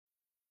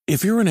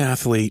If you're an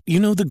athlete, you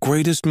know the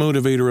greatest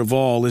motivator of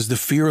all is the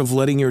fear of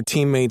letting your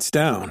teammates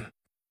down.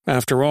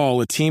 After all,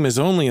 a team is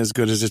only as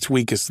good as its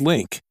weakest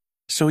link.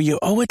 So you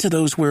owe it to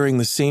those wearing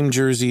the same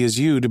jersey as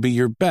you to be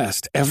your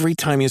best every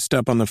time you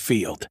step on the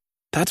field.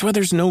 That's why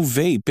there's no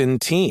vape in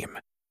team.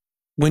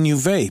 When you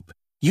vape,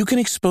 you can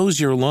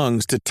expose your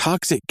lungs to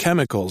toxic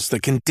chemicals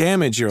that can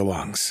damage your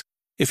lungs.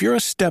 If you're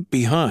a step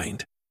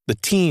behind, the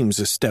team's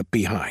a step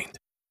behind.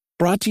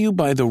 Brought to you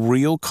by The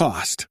Real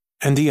Cost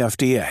and the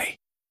FDA.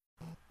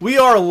 We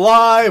are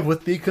live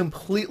with the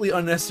Completely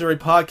Unnecessary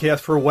podcast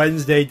for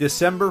Wednesday,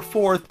 December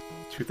 4th,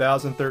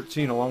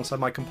 2013,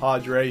 alongside my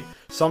compadre,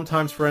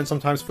 sometimes friend,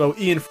 sometimes foe,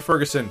 Ian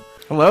Ferguson.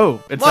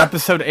 Hello, it's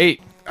episode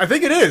 8. I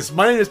think it is.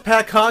 My name is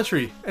Pat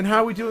Contry, and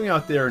how are we doing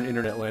out there in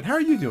internet land? How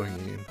are you doing,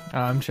 Ian?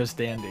 I'm just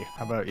dandy.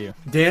 How about you?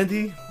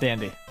 Dandy?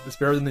 Dandy. It's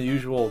better than the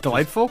usual.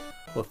 Delightful?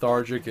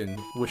 Lethargic and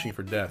wishing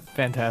for death.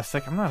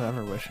 Fantastic. I'm not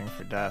ever wishing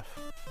for death.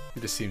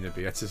 You just seem to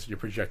be. That's just you're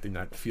projecting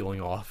that feeling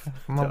off.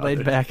 I'm a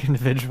laid-back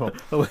individual.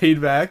 Laid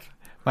back?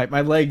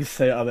 My legs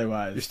say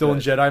otherwise. You're still in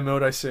Jedi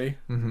mode, I see.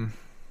 Mm-hmm.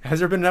 Has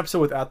there been an episode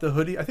without the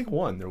hoodie? I think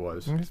one there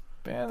was. I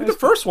Yeah, think the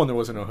first one there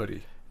wasn't a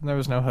hoodie. there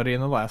was no hoodie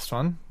in the last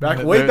one.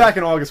 Way back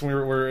in August when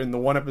we were in the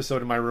one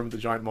episode in my room with the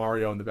giant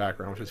Mario in the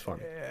background, which is fun.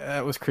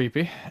 That was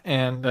creepy.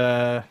 And,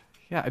 yeah,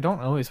 I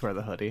don't always wear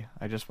the hoodie.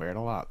 I just wear it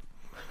a lot.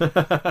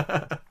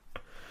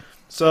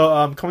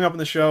 So, coming up in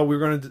the show, we're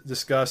going to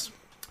discuss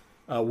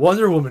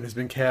Wonder Woman has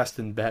been cast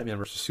in Batman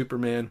vs.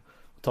 Superman.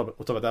 We'll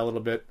talk about that a little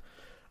bit.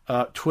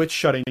 Twitch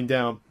shutting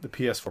down the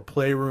PS4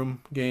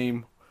 Playroom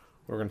game.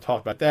 We're going to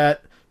talk about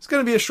that. It's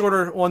going to be a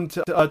shorter one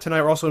tonight.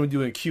 We're also going to be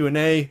doing a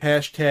Q&A.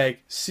 Hashtag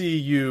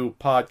CU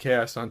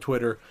podcast on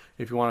Twitter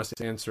if you want us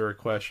to answer a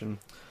question.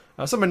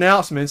 Some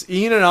announcements.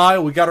 Ian and I,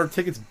 we got our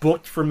tickets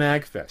booked for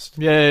MagFest.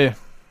 Yay.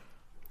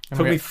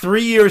 Took me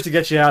 3 years to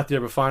get you out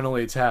there, but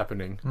finally it's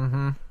happening.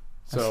 Mm-hmm.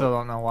 So, I still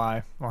don't know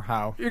why or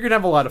how. You're going to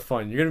have a lot of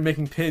fun. You're going to be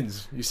making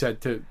pins, you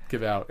said, to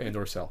give out and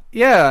or sell.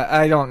 Yeah,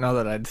 I don't know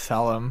that I'd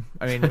sell them.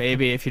 I mean,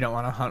 maybe if you don't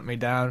want to hunt me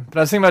down. But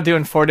I was thinking about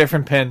doing 4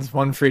 different pins,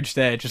 one for each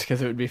day, just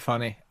because it would be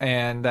funny.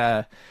 And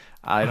I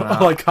don't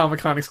know. Like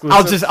Comic-Con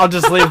exclusive. I'll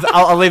just leave.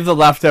 I'll leave the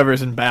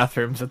leftovers in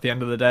bathrooms at the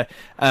end of the day.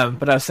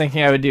 But I was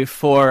thinking I would do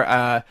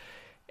 4.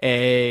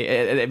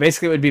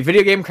 Basically, it would be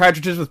video game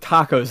cartridges with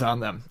tacos on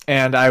them,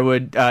 and I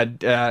would.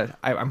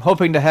 I'm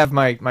hoping to have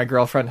my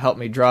girlfriend help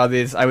me draw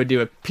these. I would do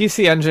a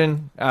PC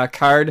Engine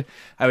card.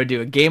 I would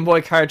do a Game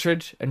Boy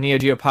cartridge, a Neo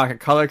Geo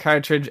Pocket Color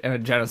cartridge, and a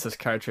Genesis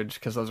cartridge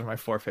because those are my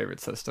 4 favorite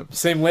systems.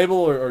 Same label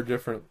or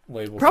different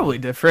labels? Probably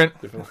different.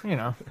 You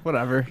know,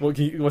 whatever.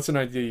 What's an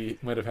idea you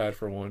might have had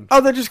for one?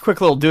 Oh, they're just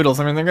quick little doodles.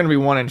 I mean, they're going to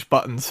be 1-inch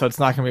buttons, so it's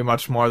not going to be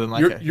much more than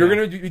like. You're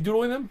going to be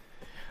doodling them?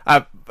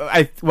 I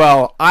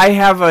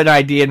have an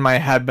idea in my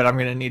head, but I'm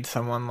gonna need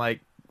someone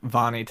like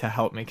Vani to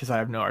help me because I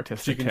have no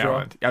artistic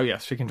talent. Draw? Oh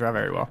yes, she can draw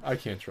very well. I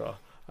can't draw.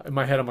 In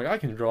my head, I'm like, I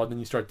can draw. Then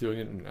you start doing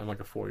it, and I'm like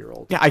a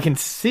 4-year-old. Yeah, I can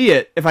see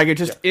it. If I could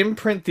just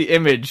imprint the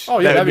image,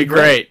 that would be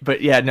great. But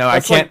yeah, no,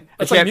 that's I can't.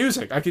 It's like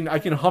music. I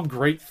can hum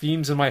great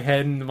themes in my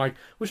head, and I'm like,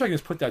 wish I could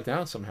just put that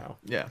down somehow.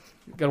 Yeah,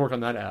 got to work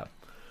on that app.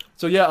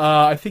 So yeah,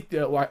 I think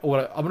I'm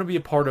going to be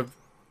a part of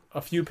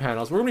a few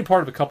panels. We're going to be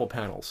part of a couple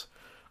panels.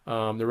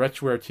 The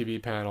Retroware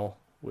TV panel,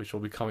 which will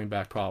be coming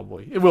back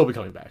probably. It will be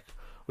coming back.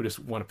 We just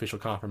want official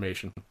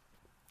confirmation.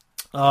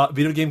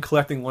 Video Game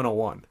Collecting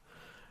 101,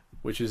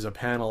 which is a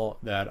panel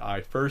that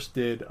I first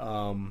did,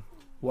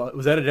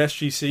 was that at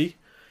SGC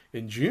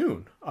in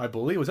June, I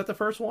believe. Was that the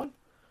first one?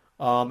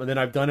 And then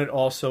I've done it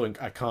also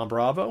at Con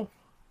Bravo,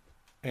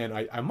 and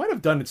I might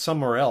have done it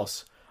somewhere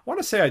else. I want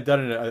to say I've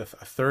done it a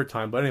third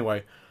time, but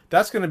anyway,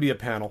 that's going to be a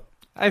panel.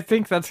 I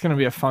think that's going to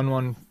be a fun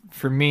one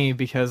for me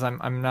because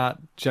I'm not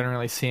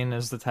generally seen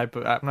as the type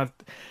of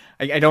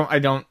I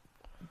don't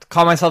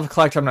call myself a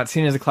collector. I'm not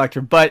seen as a collector,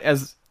 but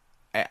as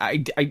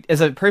as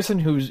a person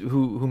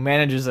who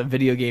manages a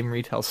video game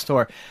retail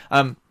store,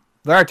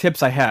 there are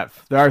tips I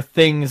have. There are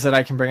things that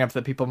I can bring up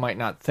that people might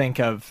not think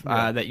of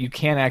that you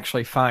can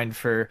actually find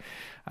for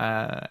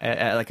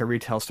at like a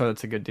retail store.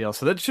 That's a good deal.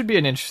 So that should be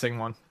an interesting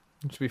one.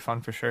 It should be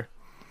fun for sure.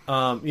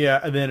 And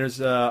then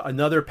there's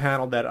another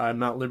panel that I'm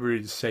not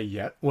liberty to say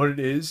yet what it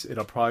is.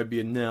 It'll probably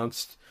be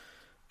announced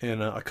in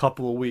a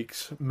couple of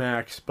weeks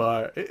max,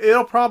 but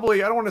it'll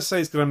probably, I don't want to say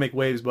it's going to make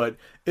waves, but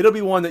it'll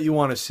be one that you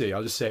want to see.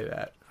 I'll just say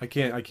that. I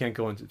can't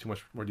go into too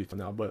much more detail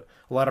now, but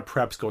a lot of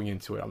preps going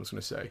into it, I'm just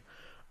going to say.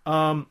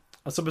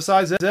 So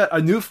besides that,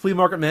 a new Flea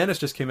Market Madness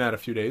just came out a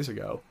few days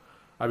ago.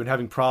 I've been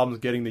having problems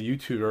getting the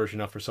YouTube version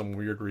up for some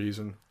weird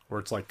reason, where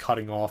it's like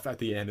cutting off at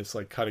the end. It's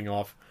like cutting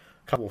off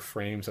a couple of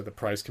frames at the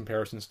price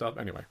comparison stuff.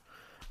 Anyway.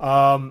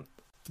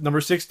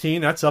 Number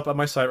 16, that's up on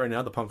my site right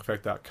now,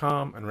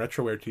 thepunkeffect.com and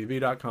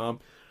retrowaretv.com.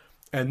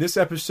 And this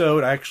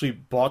episode, I actually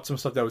bought some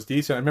stuff that was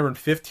decent. I remember in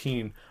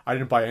 15, I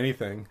didn't buy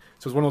anything.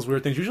 So it's one of those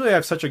weird things. Usually I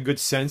have such a good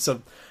sense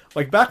of,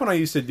 like back when I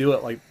used to do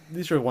it, like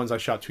these are the ones I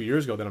shot 2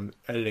 years ago that I'm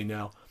editing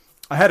now.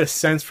 I had a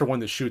sense for when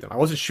to shoot them. I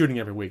wasn't shooting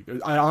every week.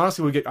 I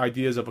honestly would get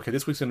ideas of, okay,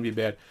 this week's going to be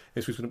bad,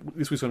 this week's going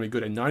to be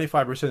good. And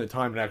 95% of the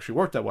time it actually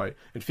worked that way.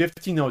 In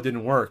 15, though, it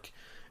didn't work.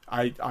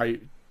 I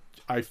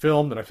I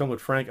filmed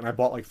with Frank, and I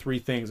bought like 3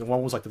 things, and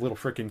one was like the little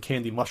freaking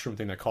candy mushroom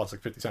thing that cost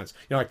like 50 cents.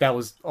 Like that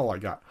was all I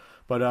got.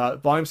 But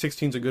Volume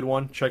 16 is a good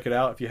one. Check it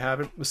out if you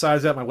haven't.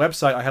 Besides that, my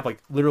website, I have like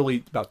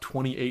literally about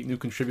 28 new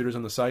contributors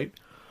on the site.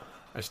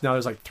 Now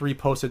there's like 3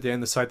 posts a day on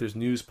the site. There's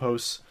news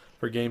posts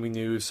for gaming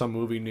news, some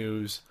movie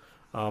news.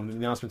 The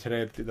announcement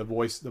today, the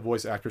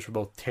voice actors for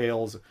both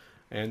Tails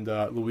and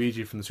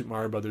Luigi from the Super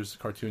Mario Brothers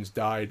cartoons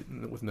died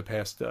within the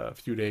past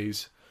few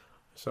days.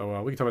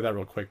 So we can talk about that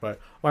real quick.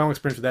 But my own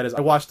experience with that is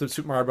I watched the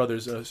Super Mario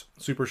Brothers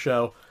Super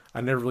Show.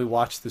 I never really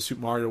watched the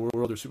Super Mario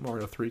World or Super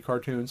Mario 3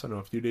 cartoons. I don't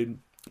know if you did.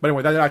 But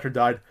anyway, that actor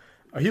died.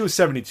 He was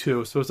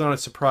 72, so it's not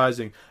as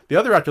surprising. The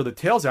other actor, the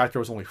Tails actor,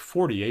 was only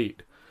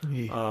 48.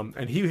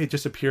 And he had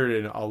just appeared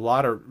in a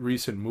lot of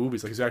recent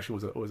movies. Like he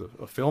actually was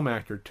a film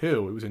actor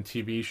too. He was in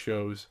TV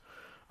shows.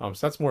 So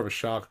that's more of a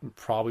shock.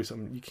 Probably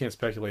something you can't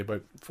speculate,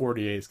 but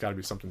 48, it's got to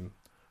be something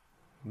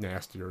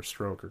nasty, or a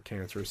stroke or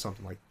cancer or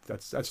something like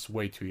that. That's just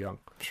way too young.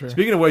 Sure.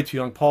 Speaking of way too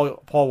young, Paul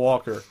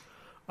Walker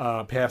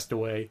passed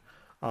away.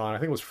 I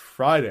think it was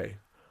Friday.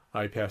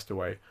 He passed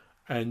away.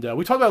 And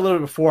we talked about it a little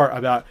bit before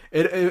about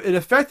it. It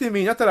affected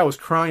me. Not that I was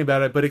crying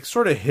about it, but it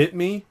sort of hit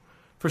me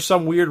for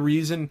some weird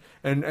reason.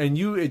 And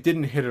it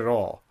didn't hit at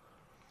all.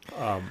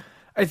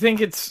 I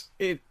think it's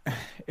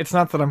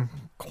not that I'm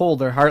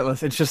cold or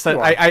heartless. It's just that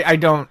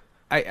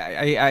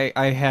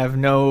I have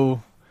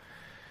no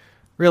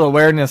real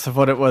awareness of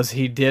what it was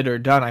he did or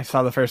done. I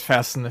saw the first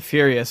Fast and the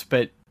Furious,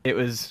 but it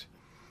was.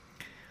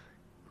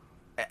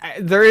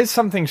 There is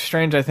something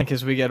strange, I think,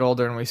 as we get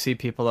older and we see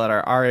people that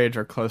are our age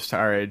or close to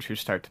our age who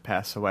start to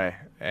pass away,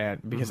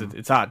 and because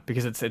it's odd,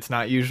 because it's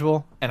not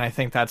usual, and I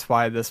think that's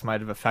why this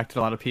might have affected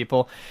a lot of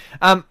people.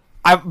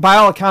 By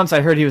all accounts,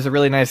 I heard he was a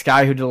really nice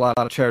guy who did a lot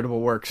of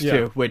charitable works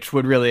too, which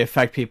would really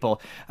affect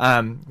people.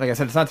 Like I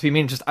said, it's not to be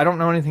mean; just I don't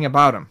know anything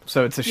about him,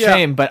 so it's a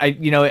shame. But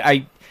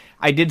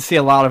I did see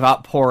a lot of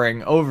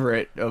outpouring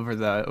over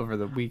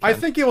the weekend. I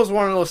think it was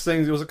one of those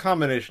things. It was a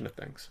combination of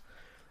things.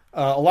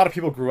 A lot of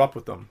people grew up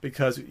with them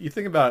because you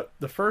think about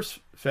the first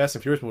Fast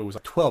and Furious movie was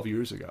like 12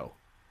 years ago.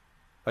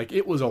 Like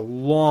it was a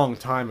long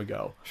time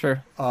ago.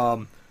 Sure.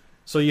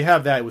 So you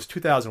have that. It was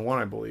 2001,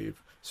 I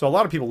believe. So a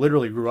lot of people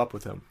literally grew up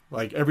with him.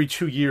 Like every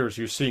 2 years,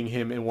 you're seeing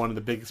him in one of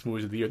the biggest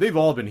movies of the year. They've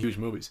all been huge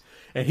movies,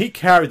 and he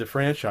carried the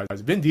franchise.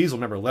 Vin Diesel,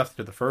 remember, left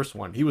after the first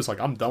one. He was like,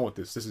 "I'm done with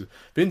this."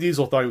 Vin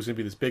Diesel thought he was going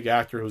to be this big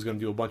actor who was going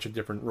to do a bunch of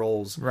different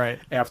roles. Right.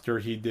 After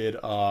he did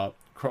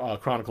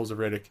Chronicles of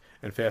Riddick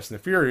and Fast and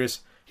the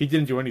Furious, he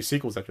didn't do any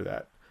sequels after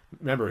that.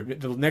 Remember,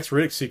 the next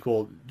Riddick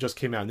sequel just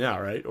came out now,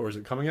 right? Or is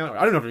it coming out?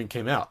 I don't know if it even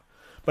came out.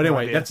 But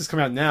anyway, that's just come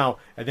out now,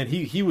 and then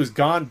he was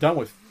done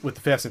with the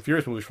Fast and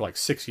Furious movies for like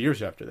 6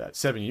 years after that,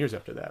 7 years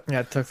after that.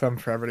 Yeah, it took them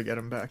forever to get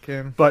him back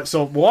in. But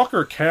so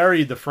Walker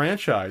carried the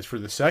franchise for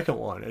the second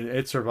one, and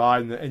it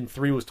survived, and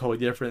 3 was totally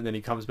different, and then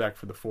he comes back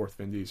for the 4th,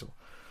 Vin Diesel.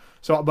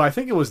 So, but I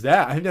think it was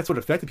that. I think that's what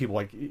affected people.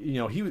 Like,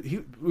 when he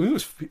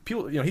was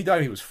people. He died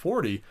when he was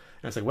 40, and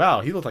it's like,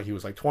 wow, he looked like he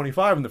was like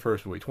 25 in the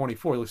first movie,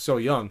 24. He looked so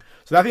young.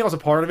 So I think that was a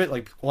part of it.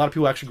 Like a lot of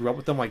people actually grew up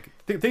with them. Like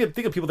think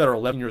of people that are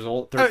 11 years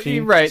old,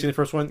 13, right, seeing the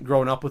first one,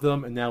 growing up with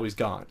them, and now he's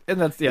gone.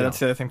 And that's the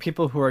other thing.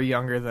 People who are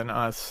younger than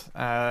us,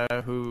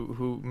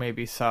 who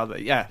maybe saw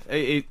that. Yeah,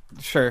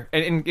 sure.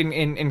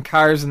 In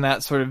cars and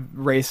that sort of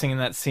racing and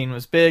that scene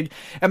was big.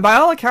 And by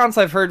all accounts,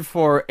 I've heard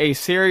for a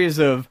series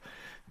of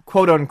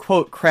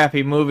quote-unquote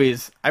crappy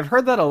movies, I've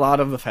heard that a lot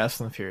of the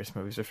Fast and the Furious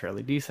movies are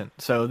fairly decent.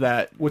 So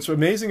that... What's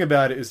amazing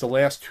about it is the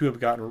last 2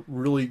 have gotten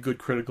really good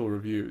critical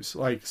reviews.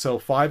 Like, so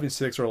 5 and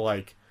 6 are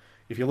like,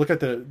 if you look at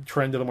the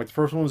trend of them, like the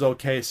first one was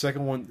okay,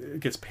 second one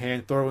gets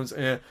panned, third one's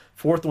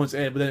fourth one's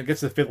but then it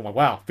gets to the 5th one, like,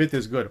 wow, 5th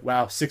is good,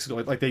 wow, 6th is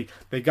good. Like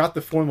they got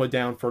the formula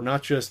down for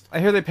not just...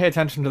 I hear they pay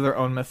attention to their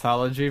own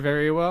mythology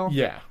very well.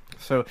 Yeah.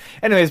 So,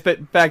 anyways,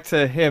 but back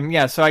to him,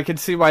 yeah, so I could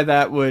see why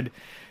that would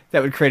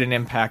create an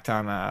impact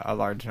on a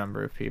large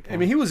number of people. I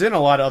mean, he was in a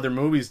lot of other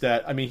movies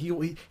that, I mean,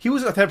 he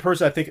was the type of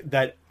person, I think,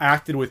 that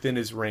acted within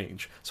his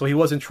range. So he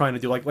wasn't trying to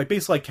do, like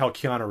basically like how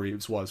Keanu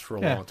Reeves was for a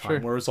long time. Sure.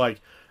 Where it's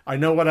like, I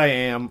know what I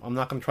am, I'm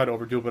not going to try to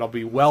overdo it, but I'll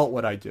be well at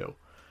what I do.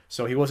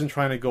 So he wasn't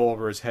trying to go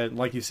over his head.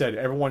 Like you said,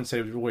 everyone said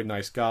he was a really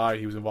nice guy.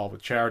 He was involved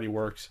with charity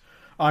works.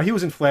 He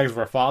was in Flags of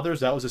Our Fathers.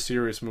 That was a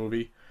serious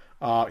movie.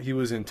 He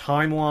was in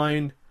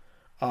Timeline.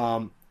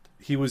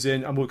 He was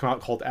in a movie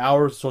called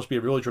Hours. It's supposed to be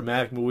a really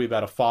dramatic movie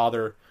about a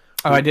father.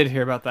 Oh, I did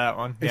hear about that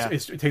one. Yeah.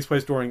 It takes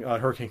place during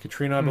Hurricane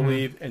Katrina, I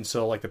believe. And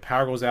so, like, the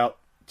power goes out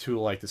to,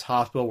 like, this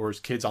hospital where his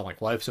kid's on,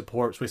 like, life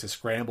support. So he has to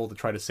scramble to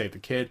try to save the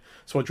kid.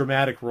 So a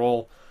dramatic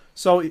role.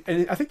 So,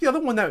 and I think the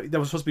other one that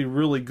was supposed to be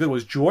really good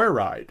was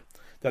Joyride.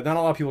 That not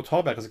a lot of people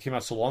talk about because it came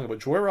out so long ago.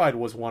 But Joyride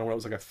was one where it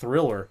was like a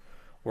thriller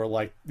where,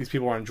 like, these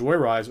people were on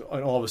joyrides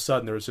and all of a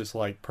sudden there was this,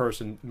 like,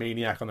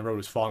 maniac on the road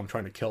who's following them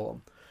trying to kill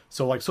them.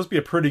 So, like, it's supposed to be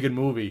a pretty good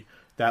movie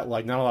that,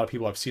 like, not a lot of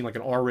people have seen, like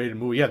an R-rated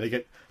movie. Yeah, they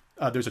get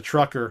there's a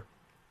trucker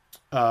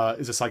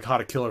is a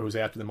psychotic killer who's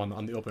after them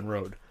on the open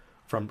road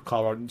from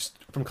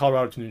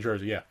Colorado to New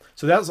Jersey. Yeah,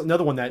 so that was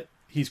another one that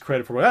he's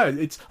credited for what.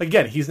 It's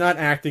again, he's not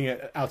acting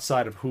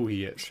outside of who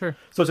he is. Sure.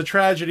 So it's a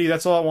tragedy.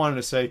 That's all I wanted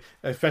to say.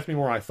 It affected me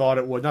more than I thought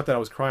it would. Not that I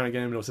was crying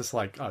again, but it was just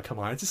like, oh, come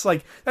on. It's just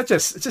like it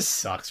just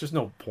sucks. There's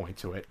no point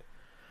to it,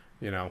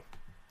 you know.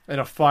 And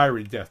a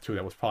fiery death too.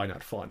 That was probably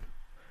not fun.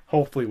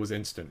 Hopefully, it was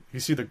instant.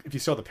 If you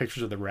saw the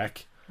pictures of the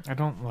wreck, I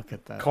don't look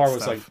at that. car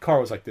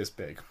was like this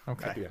big.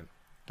 Okay. At the end,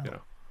 you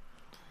know.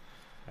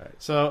 All right.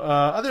 So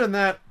other than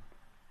that,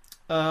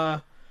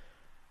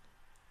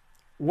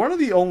 one of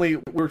the only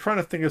we were trying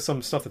to think of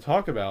some stuff to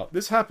talk about.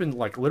 This happened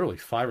like literally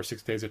 5 or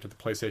 6 days after the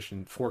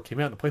PlayStation 4 came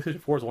out. The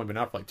PlayStation 4 has only been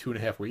out for like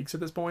 2.5 weeks at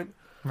this point.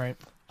 Right.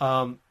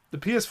 The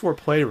PS4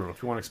 Playroom,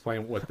 if you want to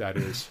explain what that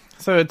is.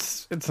 So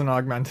it's an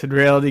augmented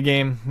reality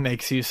game.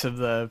 Makes use of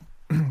the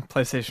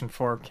PlayStation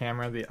 4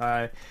 camera, the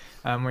Eye,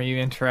 where you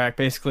interact.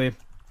 Basically,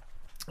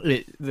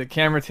 the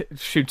camera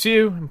shoots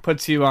you and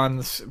puts you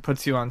on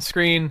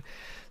screen,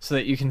 so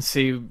that you can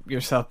see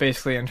yourself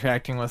basically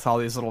interacting with all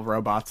these little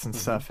robots and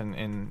stuff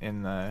in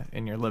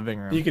your living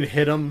room. You can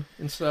hit them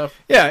and stuff.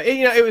 Yeah,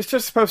 it was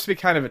just supposed to be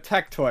kind of a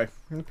tech toy.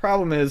 And the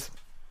problem is,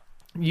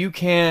 you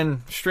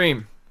can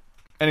stream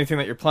anything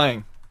that you're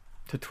playing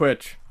to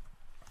Twitch,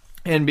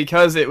 and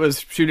because it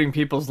was shooting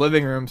people's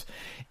living rooms,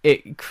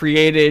 it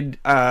created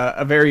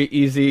a very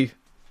easy.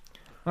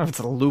 I don't know if it's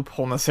a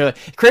loophole necessarily.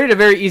 It created a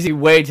very easy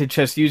way to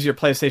just use your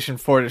PlayStation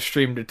 4 to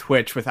stream to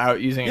Twitch without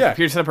using a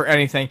computer setup or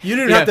anything. You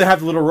didn't have to have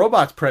the little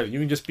robots present. You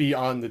can just be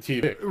on the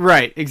TV.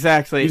 Right,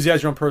 exactly. Use it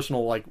as your own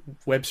personal like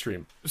web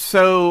stream.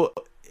 So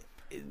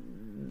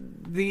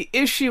the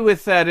issue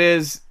with that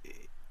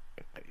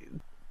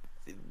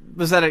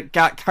was that it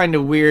got kind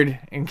of weird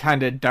and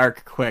kind of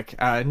dark quick.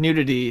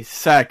 Nudity,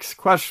 sex,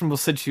 questionable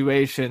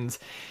situations,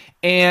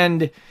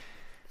 and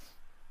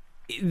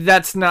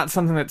that's not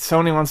something that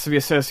Sony wants to be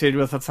associated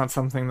with. That's not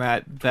something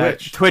that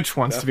Twitch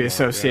wants to be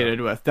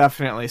associated with,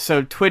 definitely.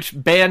 So Twitch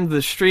banned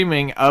the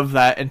streaming of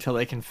that until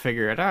they can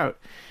figure it out.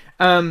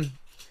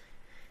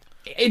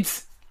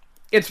 It's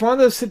one of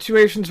those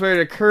situations where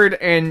it occurred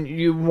and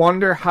you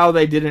wonder how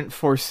they didn't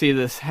foresee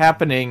this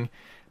happening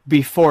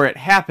before it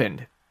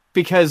happened.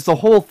 Because the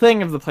whole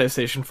thing of the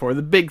PlayStation 4,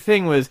 the big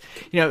thing was,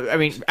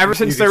 ever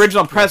since the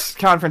original press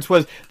conference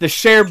was the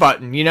share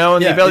button,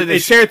 and the ability to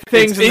share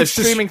things and the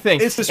streaming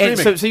thing. It's the streaming.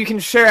 And so you can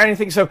share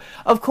anything. So,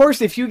 of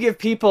course, if you give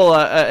people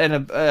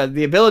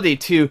the ability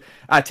to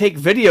take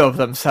video of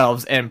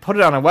themselves and put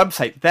it on a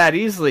website that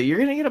easily, you're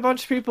going to get a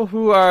bunch of people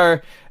who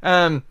are...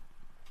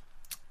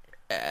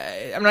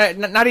 I'm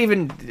not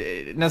even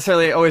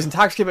necessarily always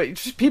intoxicated, but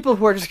just people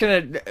who are just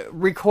going to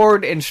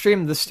record and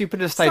stream the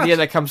stupidest idea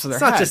that comes to their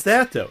head. It's not just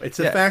that, though. It's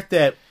the fact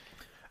that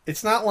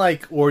it's not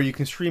like, or you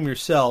can stream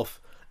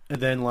yourself,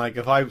 and then, like,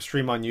 if I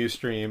stream on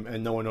Ustream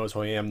and no one knows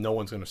who I am, no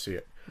one's going to see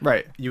it.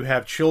 Right. You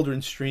have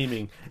children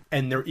streaming,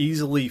 and they're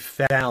easily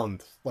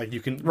found. Like,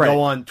 you can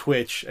go on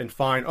Twitch and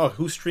find,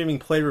 who's streaming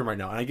Playroom right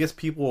now? And I guess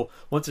people,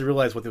 once they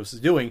realize what this was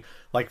doing,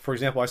 like, for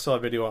example, I saw a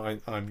video on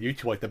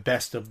YouTube, like, the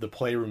best of the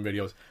Playroom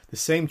videos. The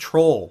same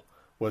troll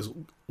was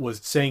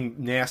saying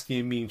nasty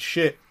and mean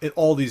shit at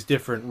all these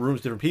different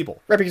rooms, different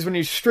people. Right, because when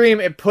you stream,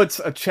 it puts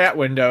a chat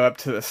window up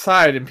to the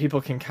side, and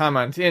people can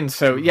comment in.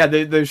 So yeah,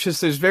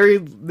 there's very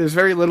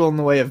little in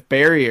the way of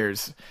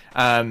barriers.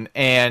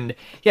 And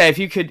yeah, if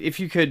it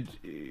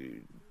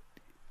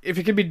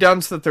could be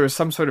done so that there was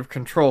some sort of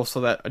control,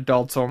 so that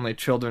adults only,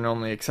 children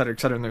only, et cetera,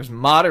 and there's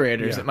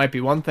moderators, it might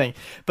be one thing.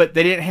 But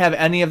they didn't have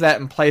any of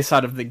that in place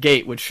out of the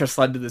gate, which just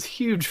led to this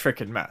huge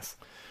freaking mess.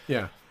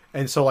 Yeah.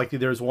 And so, like,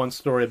 there's one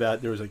story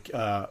about there was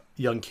a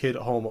young kid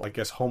home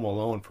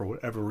alone for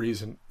whatever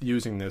reason,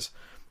 using this,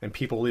 and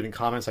people leaving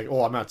comments like,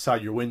 "Oh, I'm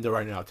outside your window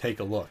right now.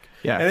 Take a look."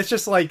 Yeah. And it's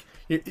just like,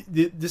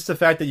 just the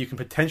fact that you can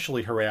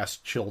potentially harass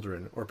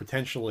children or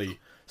potentially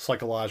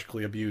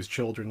psychologically abuse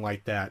children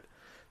like that.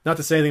 Not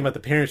to say anything about the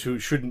parents who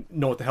shouldn't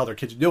know what the hell their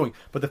kids are doing,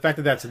 but the fact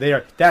that that's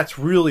there, that's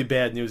really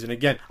bad news. And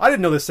again, I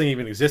didn't know this thing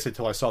even existed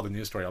until I saw the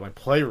news story on my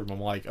Playroom.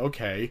 I'm like,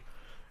 okay.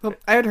 Well,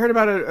 I had heard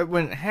about it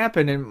when it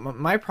happened, and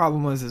my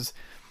problem was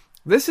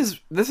this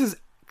is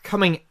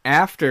coming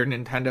after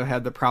Nintendo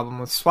had the problem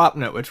with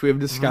SwapNote, which we have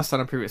discussed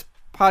on a previous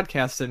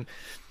podcast, and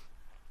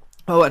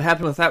what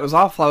happened with that was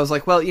awful. I was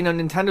like, well,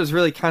 Nintendo's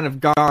really kind of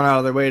gone out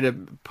of their way to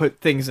put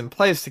things in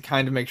place to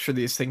kind of make sure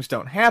these things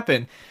don't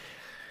happen.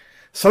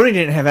 Sony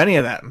didn't have any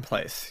of that in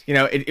place.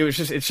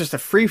 It's just a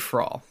free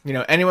for all.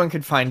 Anyone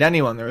could find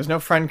anyone. There was no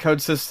friend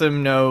code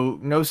system,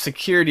 no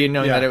security in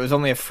knowing that it was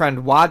only a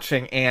friend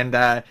watching, and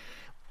I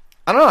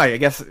don't know. I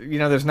guess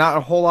there's not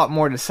a whole lot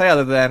more to say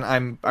other than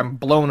I'm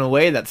blown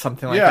away that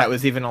something like that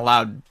was even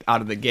allowed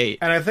out of the gate.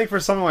 And I think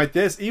for something like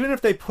this, even if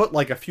they put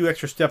like a few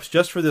extra steps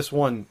just for this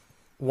one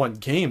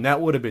game,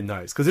 that would have been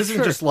nice. Because this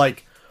isn't just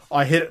like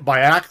I hit it by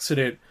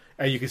accident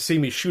and you can see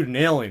me shoot an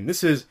alien.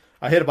 This is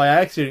I hit it by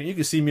accident. You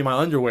can see me in my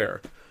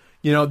underwear.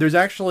 There's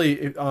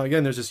actually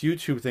again there's this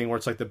YouTube thing where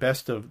it's like the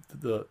best of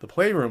the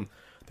Playroom.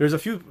 There's a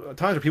few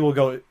times where people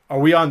go,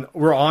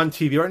 we're on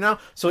TV right now.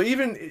 So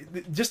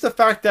even just the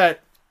fact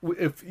that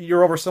if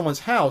you're over someone's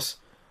house,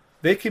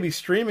 they could be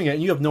streaming it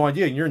and you have no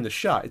idea and you're in the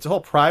shot. It's a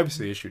whole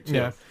privacy issue too.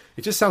 Yeah.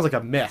 it just sounds like a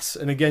mess.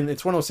 And again,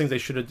 it's one of those things they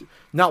should have.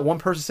 Not one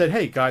person said,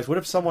 "Hey guys, what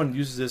if someone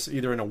uses this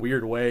either in a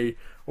weird way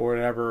or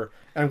whatever?"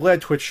 And I'm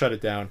glad Twitch shut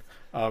it down.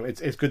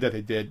 It's good that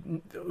they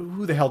did.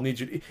 Who the hell needs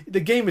you?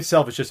 The game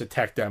itself is just a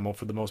tech demo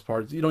for the most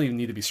part. You don't even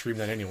need to be streaming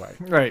that anyway.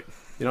 Right.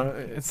 You know,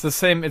 it's the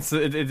same.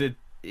 It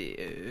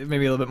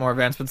maybe a little bit more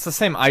advanced, but it's the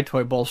same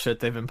iToy bullshit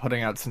they've been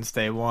putting out since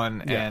day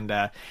one. Yeah.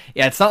 And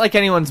it's not like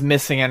anyone's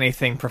missing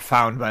anything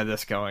profound by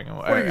this going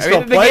away. Well, you can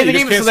still play it, the you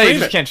game just is can't so you stream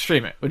just it. can't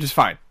stream it, which is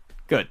fine.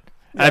 Good.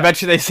 And Yeah. I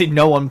bet you they see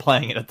no one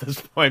playing it at this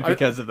point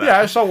because of that. Yeah,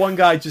 I saw one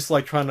guy just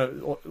like trying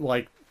to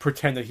like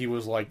pretend that he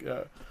was like,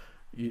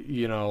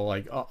 you know,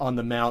 like on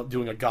the mount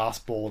doing a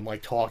gospel and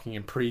like talking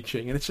and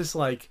preaching, and it's just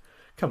like,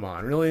 come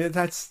on, really?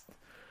 It's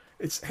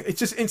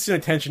just instant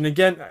attention.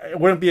 Again, it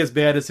wouldn't be as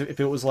bad as if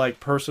it was like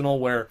personal,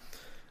 where,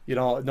 you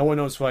know, no one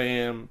knows who I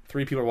am.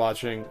 3 people are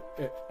watching.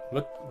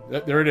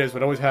 There it is.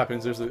 What always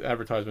happens. There's the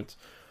advertisements.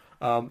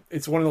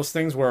 It's one of those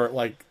things where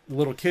like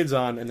little kids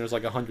on and there's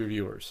like 100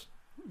 viewers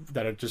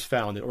that have just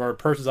found it, or a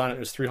person's on it and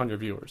there's 300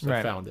 viewers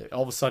that found it.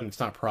 All of a sudden, it's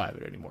not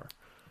private anymore.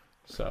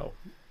 So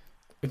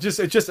it's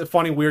just a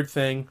funny, weird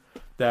thing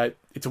that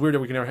it's weird that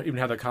we can never even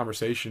have that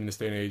conversation in this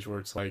day and age where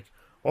it's like,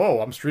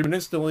 oh, I'm streaming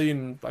instantly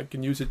and I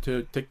can use it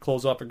to take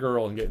clothes off a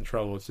girl and get in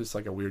trouble. It's just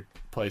like a weird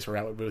place we're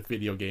at with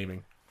video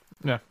gaming.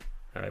 Yeah.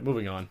 All right,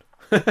 moving on.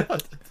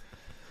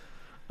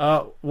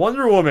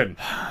 Wonder Woman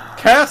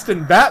cast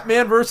in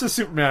Batman versus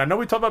Superman. I know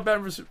we talked about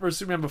Batman versus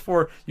Superman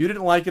before. You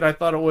didn't like it. I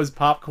thought it was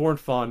popcorn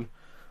fun.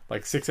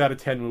 Like 6 out of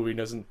 10 movie.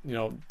 Doesn't, you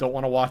know, don't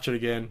want to watch it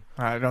again.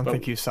 I don't But-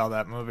 think you saw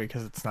that movie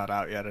because it's not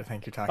out yet. I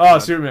think you're talking Oh,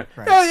 about Superman.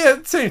 Right. Yeah,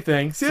 same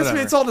thing. See, Whatever.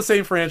 it's all the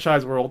same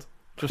franchise world.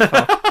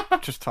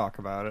 Just talk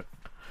about it.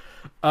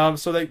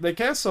 So they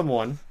cast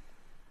someone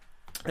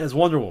as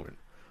Wonder Woman,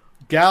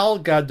 Gal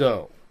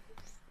Gadot,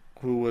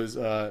 who was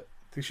I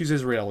think she's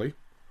Israeli,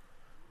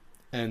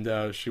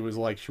 and she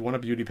won a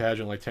beauty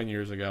pageant like 10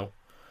 years ago.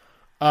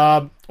 You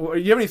have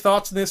any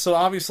thoughts on this? So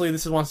obviously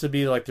this wants to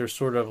be like they're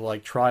sort of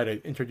like try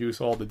to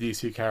introduce all the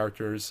DC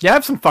characters. Yeah, I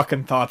have some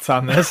fucking thoughts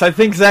on this. I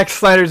think Zack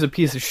Snyder's a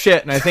piece of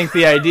shit, and I think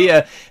the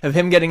idea of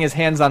him getting his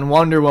hands on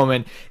Wonder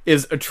Woman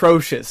is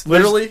atrocious.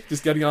 Literally,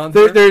 just getting on.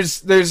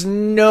 There's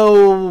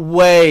no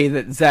way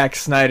that Zack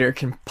Snyder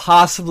can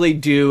possibly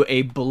do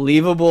a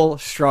believable,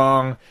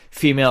 strong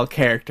female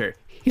character.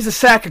 He's a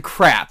sack of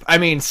crap. I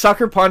mean,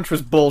 Sucker Punch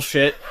was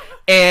bullshit.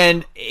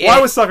 And why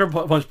was Sucker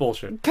Punch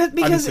bullshit?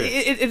 Because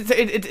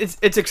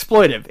it's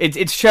exploitive.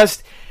 It's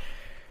just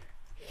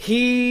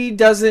he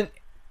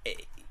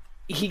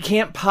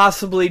can't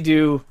possibly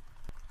do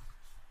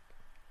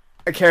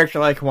a character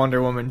like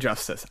Wonder Woman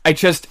justice. I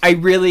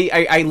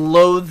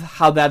loathe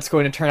how that's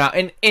going to turn out.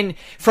 And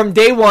from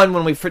day one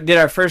when we did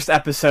our first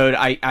episode,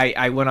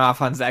 I went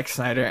off on Zack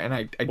Snyder, and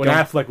I When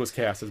Affleck was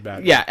cast as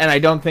Batman. yeah, and I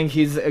don't think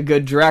he's a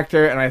good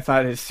director, and I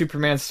thought his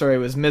Superman story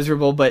was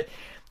miserable, but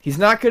he's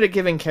not good at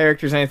giving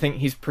characters anything.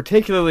 He's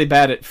particularly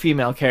bad at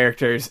female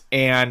characters,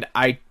 and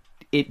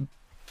the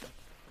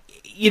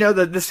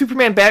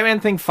Superman Batman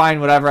thing,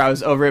 fine, whatever, I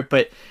was over it,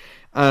 but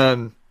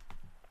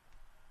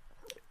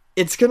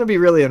it's going to be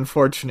really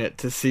unfortunate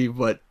to see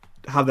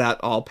how that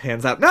all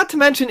pans out. Not to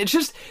mention, it's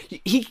just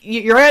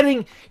you're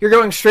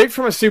going straight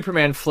from a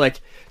Superman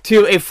flick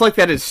to a flick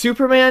that is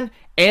Superman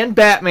and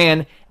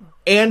Batman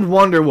and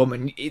Wonder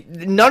Woman.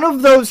 None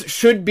of those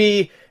should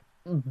be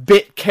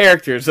bit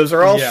characters. Those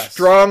are all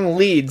strong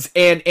leads,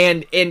 and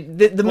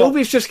the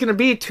movie's just going to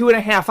be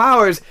 2.5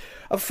 hours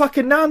of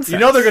fucking nonsense. You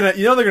know they're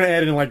gonna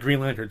add in like Green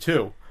Lantern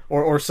too,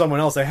 or someone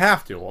else. They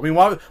have to. I mean,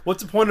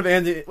 what's the point of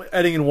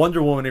adding in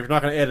Wonder Woman if you're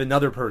not going to add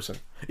another person,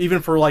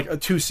 even for like a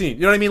 2 scene?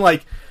 You know what I mean?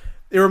 Like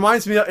it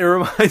reminds me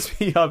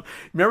of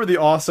remember the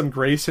Awesome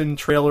Grayson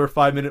trailer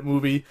 5-minute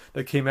movie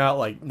that came out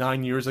like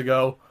 9 years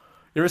ago?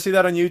 You ever see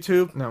that on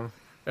YouTube? No.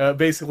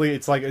 Basically,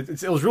 it's like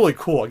it was really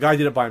cool. A guy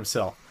did it by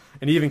himself.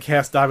 And he even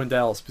cast Diamond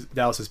Dallas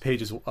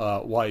Page's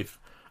wife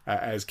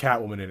as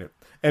Catwoman in it.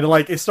 And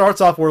like it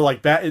starts off where like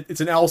it's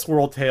an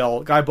Elseworld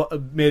tale. Guy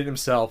made it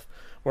himself.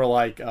 Where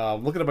like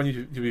look it up on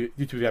YouTube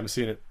if you haven't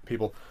seen it,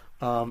 people.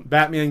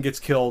 Batman gets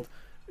killed.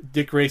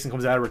 Dick Grayson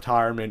comes out of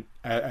retirement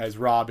as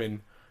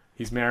Robin.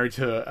 He's married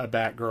to a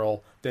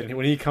Batgirl. Then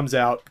when he comes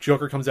out,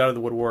 Joker comes out of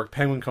the woodwork.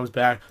 Penguin comes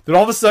back. Then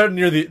all of a sudden,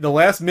 near the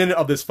last minute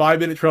of this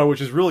 5-minute trailer,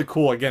 which is really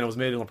cool. Again, it was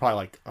made in probably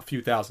like a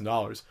few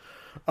 $1,000s.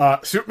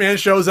 Superman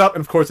shows up,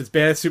 and of course it's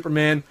bad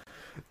Superman.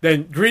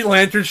 Then Green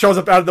Lantern shows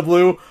up out of the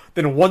blue.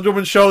 Then Wonder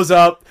Woman shows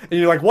up, and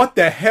you're like, what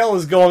the hell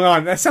is going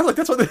on? That sounds like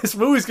that's what this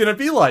movie's going to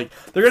be like.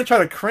 They're going to try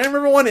to cram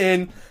everyone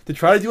in to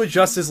try to do a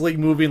Justice League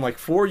movie in like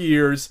 4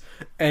 years.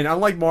 And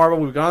unlike Marvel,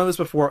 we've gone over this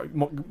before,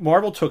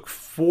 Marvel took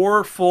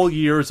 4 full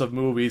years of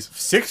movies,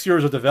 6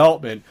 years of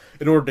development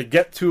in order to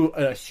get to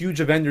a huge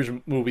Avengers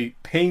movie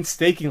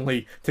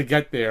painstakingly to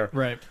get there.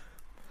 Right.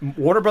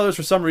 Warner Brothers,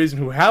 for some reason,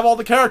 who have all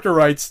the character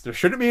rights, there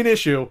shouldn't be an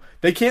issue.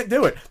 They can't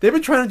do it. They've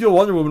been trying to do a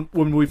Wonder Woman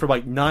movie for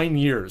like 9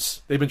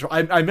 years. They've been. I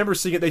remember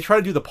seeing it. They tried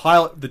to do the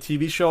pilot, the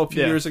TV show, a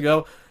few years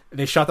ago. And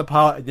they shot the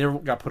pilot. It never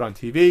got put on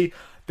TV.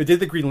 They did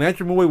the Green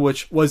Lantern movie,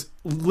 which was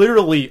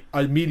literally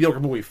a mediocre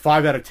movie,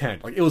 5 out of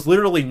 10. Like, it was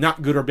literally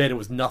not good or bad. It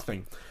was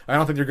nothing. I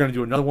don't think they're going to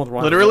do another one.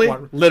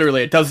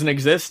 Literally, it doesn't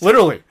exist.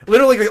 Literally,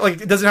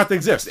 like it doesn't have to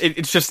exist.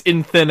 It's just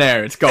in thin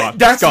air. It's gone.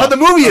 That's how the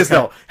movie is,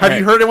 though. Have Right.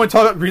 you heard anyone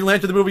talk about Green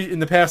Lantern the movie in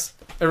the past?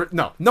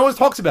 No one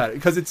talks about it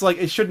because it's like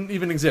it shouldn't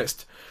even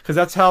exist. Because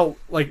that's how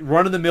like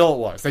run of the mill it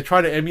was. They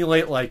try to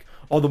emulate like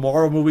all the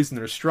Marvel movies in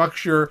their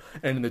structure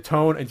and in the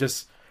tone, and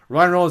just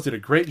Ryan Reynolds did a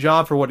great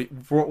job for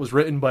what was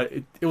written, but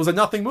it was a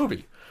nothing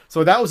movie.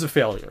 So that was a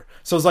failure.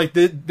 So it's like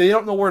they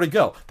don't know where to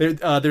go.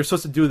 They're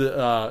supposed to do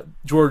the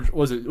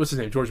what's his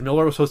name? George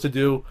Miller was supposed to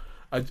do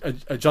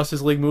a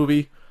Justice League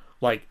movie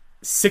like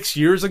 6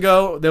 years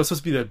ago. That was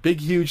supposed to be the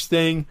big huge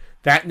thing.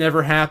 That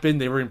never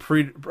happened. They were in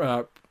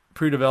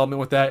pre-development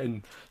with that,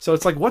 and so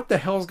it's like, what the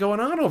hell's going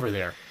on over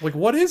there? Like,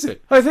 what is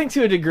it? I think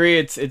to a degree,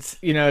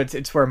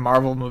 it's where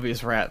Marvel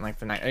movies were at in like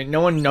the night.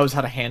 No one knows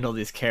how to handle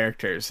these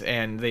characters,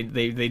 and they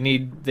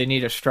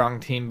need a strong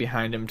team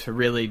behind them to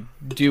really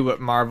do what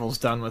Marvel's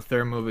done with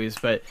their movies.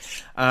 But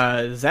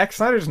Zack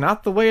Snyder's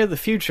not the way of the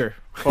future,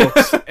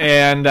 folks,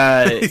 and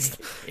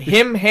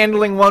him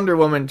handling Wonder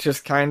Woman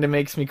just kind of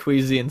makes me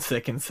queasy and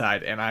sick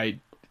inside, and I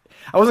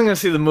wasn't going to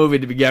see the movie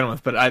to begin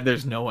with, but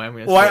there's no way I'm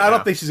going to see it. I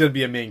don't think she's going to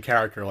be a main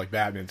character like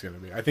Batman's going to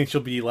be. I think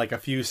she'll be like a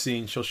few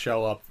scenes. She'll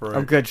show up for.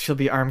 Oh, good. She'll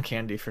be arm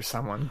candy for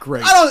someone.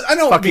 Great. I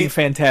don't. Fucking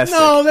fantastic.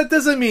 No, that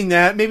doesn't mean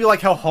that. Maybe like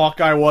how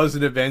Hawkeye was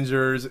in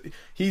Avengers.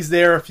 He's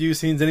there a few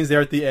scenes, then he's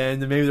there at the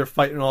end, and maybe they're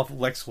fighting off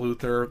Lex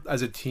Luthor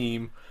as a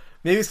team.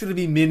 Maybe it's going to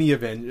be mini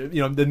Avengers,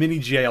 the mini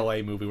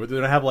JLA movie where they're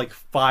going to have like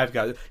 5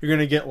 guys. You're going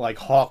to get like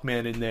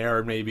Hawkman in there,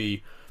 and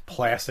maybe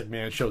Plastic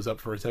Man shows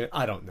up for a second.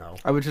 I don't know.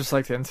 I would just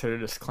like to insert a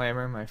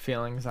disclaimer. My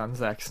feelings on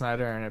Zack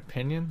Snyder are an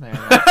opinion. They are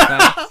not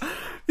fact.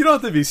 You don't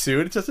have to be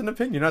sued. It's just an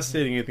opinion. You're not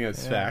stating anything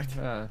that's fact.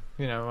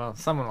 Well,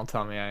 someone will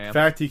tell me I am. In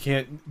fact, he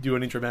can't do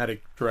any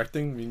dramatic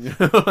directing. I mean,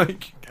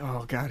 like,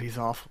 oh God, he's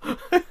awful.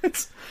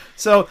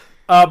 So,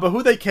 but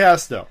who they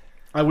cast though?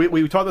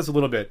 We talked this a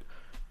little bit.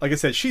 Like I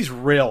said, she's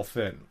real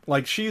thin.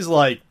 Like she's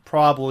like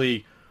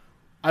probably,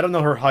 I don't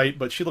know her height,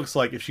 but she looks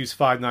like if she's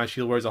 5'9",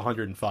 she wears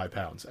 105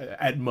 pounds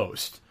at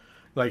most.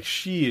 Like,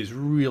 she is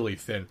really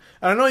thin.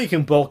 And I know you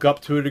can bulk up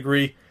to a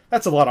degree.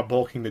 That's a lot of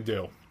bulking to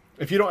do.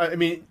 If you don't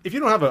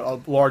have a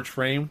large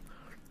frame,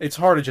 it's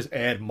hard to just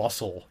add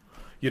muscle,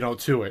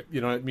 to it. You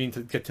know what I mean?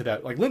 To get to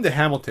that. Like, Linda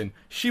Hamilton,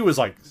 she was,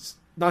 like,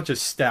 not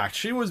just stacked.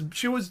 She was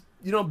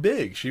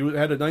big. She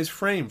had a nice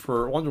frame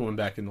for Wonder Woman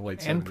back in the late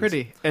 70s. And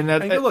pretty. And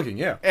good looking,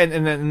 yeah. And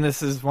then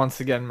this is,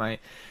 once again, my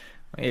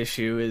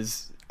issue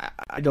is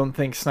I don't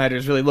think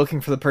Snyder's really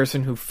looking for the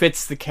person who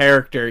fits the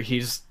character.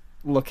 He's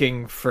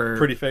looking for a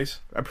pretty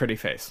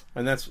face,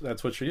 and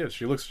that's what she is.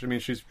 She looks. I mean,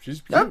 she's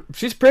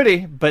she's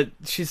pretty, but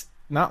she's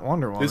not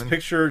Wonder Woman. This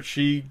picture,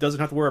 she doesn't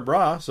have to wear a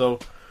bra, so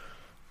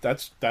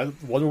that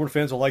Wonder Woman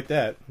fans will like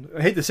that.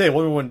 I hate to say it,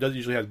 Wonder Woman doesn't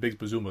usually have big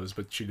bazumas,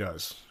 but she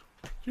does.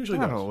 She usually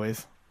not does.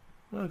 Always.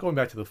 Well, going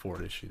back to the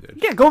 40s, she did.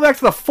 Yeah, going back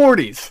to the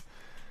 40s.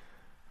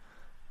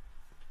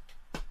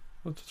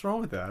 What's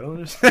wrong with that? I don't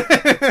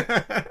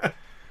understand.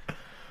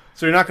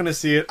 So you're not going to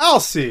see it.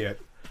 I'll see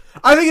it.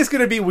 I think it's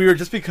going to be weird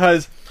just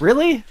because...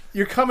 Really?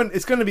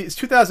 It's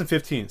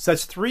 2015. So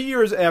that's 3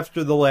 years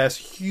after the last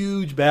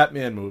huge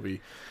Batman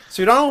movie.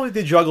 So not only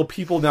they juggle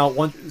people now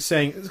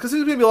saying... Because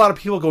there's going to be a lot of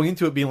people going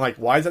into it being like,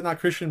 why is that not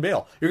Christian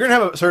Bale? You're going to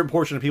have a certain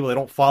portion of people that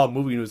don't follow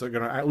movie news that are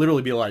going to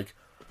literally be like,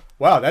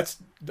 wow, that's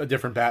a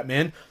different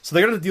Batman. So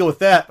they're going to deal with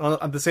that.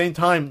 At the same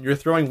time, you're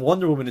throwing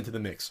Wonder Woman into the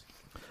mix.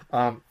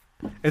 And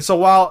so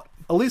while...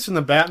 At least in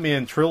the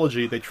Batman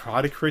trilogy, they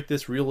try to create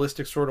this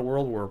realistic sort of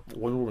world where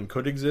Wonder Woman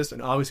could exist,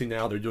 and obviously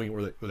now they're doing it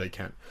where they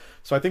can.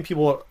 So I think it's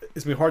going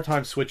to be a hard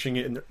time switching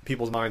it in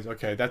people's minds.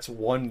 Okay, that's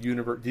one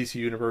DC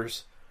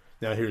universe,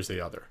 now here's the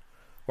other.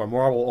 Where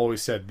Marvel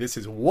always said, this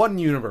is one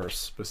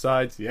universe,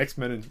 besides the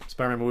X-Men and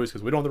Spider-Man movies,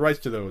 because we don't have the rights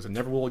to those, and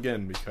never will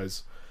again,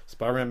 because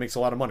Spider-Man makes a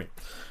lot of money.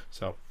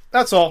 So,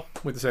 that's all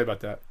we have to say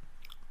about that.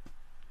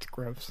 It's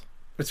gross.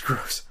 It's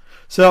gross.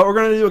 So, we're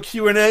going to do a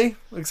Q&A.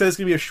 Like I said, it's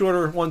going to be a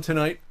shorter one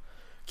tonight.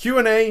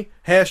 Q&A,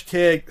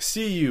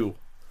 #CU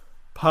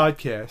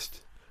podcast.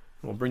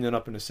 We'll bring that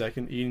up in a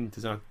second. Ian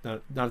does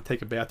not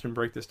take a bathroom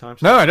break this time.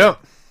 So no, I don't.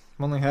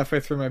 I'm only halfway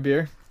through my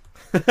beer.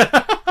 It's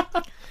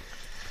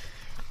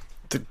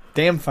a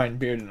damn fine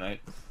beer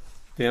tonight.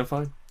 Damn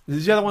fine.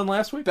 Did you have the one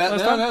last week? No,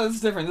 this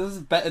is different. It's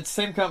the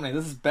same company.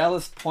 This is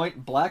Ballast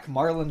Point Black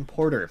Marlin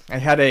Porter. I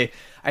had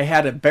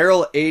a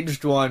barrel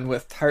aged one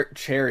with tart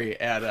cherry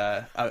at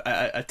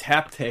a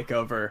tap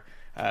takeover.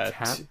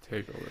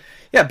 Takeover.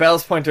 Yeah,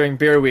 Ballast Point during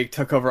Beer Week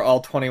took over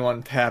all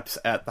 21 taps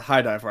at the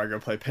High Dive where I go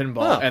play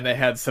pinball, and they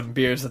had some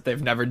beers that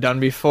they've never done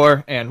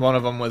before, and one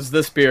of them was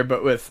this beer,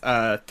 but with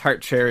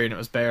tart cherry, and it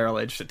was barrel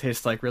aged. It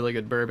tastes like really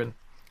good bourbon.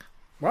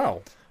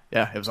 Wow.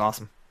 Yeah, it was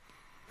awesome.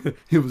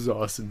 It was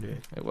awesome,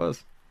 man. It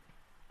was.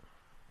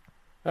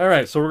 All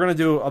right, so we're gonna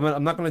do.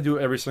 I'm not gonna do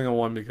every single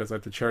one because I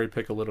have to cherry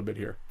pick a little bit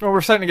here. Well,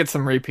 we're starting to get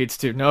some repeats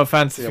too. No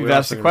offense if you've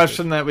asked a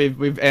question that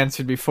we've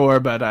answered before,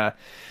 but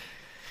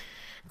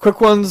Quick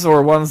ones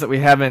or ones that we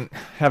haven't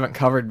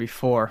covered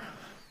before.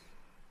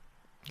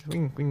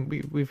 We've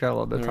got a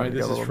little bit of All time right, to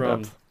this go a is little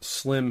from depth.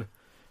 Slim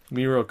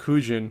Miro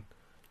Kujin.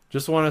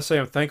 Just want to say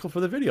I'm thankful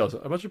for the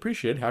videos. I much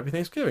appreciate it. Happy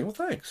Thanksgiving. Well,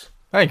 thanks.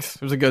 Thanks.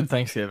 It was a good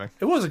Thanksgiving.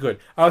 It was a good.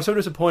 I was so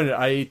disappointed.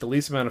 I ate the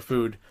least amount of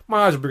food.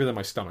 My eyes were bigger than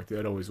my stomach.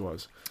 It always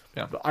was.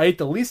 Yeah. But I ate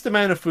the least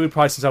amount of food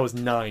probably since I was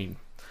 9.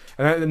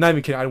 And I'm not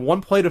even kidding. I had one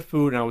plate of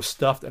food and I was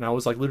stuffed and I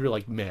was like literally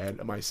like mad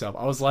at myself.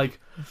 I was like,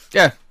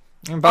 Yeah.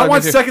 I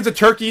want seconds of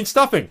turkey and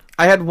stuffing.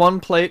 I had one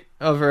plate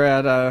over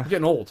at I'm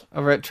getting old.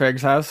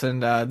 Treg's house,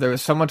 and there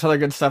was so much other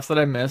good stuff that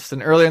I missed.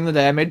 And earlier in the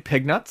day, I made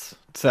pig nuts.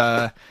 It's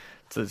a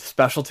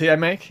specialty I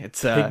make.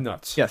 It's Pig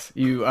nuts. Yes,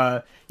 you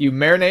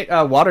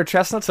marinate water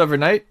chestnuts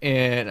overnight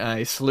in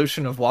a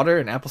solution of water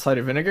and apple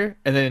cider vinegar,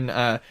 and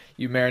then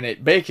you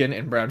marinate bacon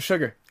in brown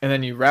sugar, and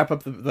then you wrap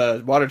up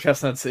the water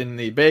chestnuts in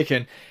the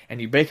bacon,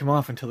 and you bake them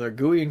off until they're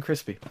gooey and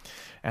crispy.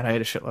 And I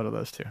ate a shitload of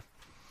those too.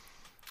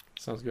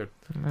 Sounds good.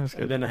 That's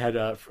good. And then I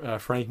had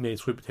Frank made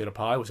sweet potato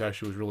pie, which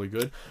actually was really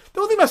good. The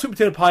only thing about sweet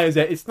potato pie is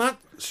that it's not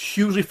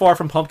hugely far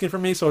from pumpkin for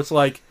me, so it's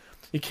like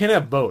you can't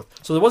have both.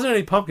 So there wasn't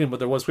any pumpkin, but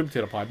there was sweet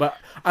potato pie. But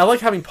I like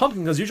having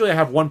pumpkin because usually I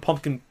have one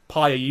pumpkin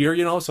pie a year,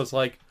 so it's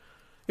like,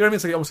 you know what I mean?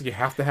 It's like almost like you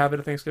have to have it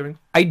at Thanksgiving.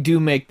 I do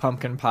make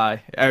pumpkin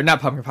pie, or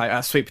not pumpkin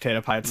pie, sweet potato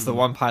pie. It's the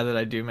one pie that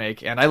I do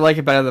make, and I like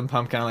it better than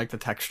pumpkin. I like the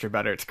texture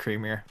better; it's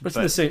creamier. But it's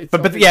the same.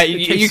 But yeah,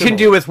 you can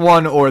do with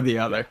one or the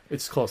other.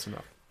 It's close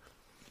enough.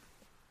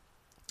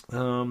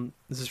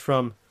 This is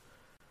from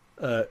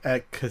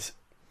at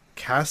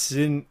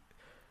Casinsimo.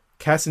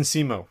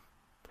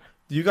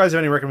 Do you guys have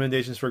any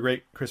recommendations for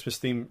great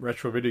Christmas-themed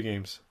retro video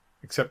games?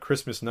 Except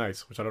Christmas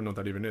Nights, which I don't know what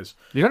that even is.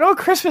 You don't know what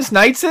Christmas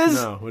Nights is?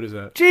 No, what is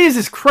that?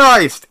 Jesus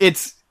Christ!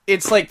 It's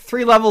like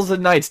 3 levels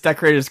of nights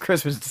decorated as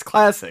Christmas. It's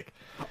classic.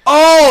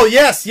 Oh,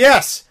 yes.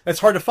 That's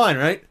hard to find,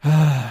 right?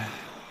 I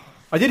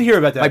did hear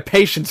about that. My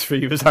patience for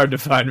you is hard to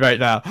find right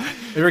now.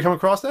 Have you ever come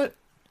across that?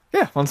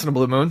 Yeah, once in a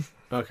blue moon.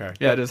 Okay.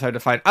 Yeah, it is hard to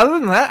find. Other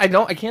than that, I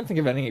can't think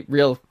of any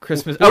real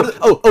Christmas.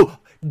 What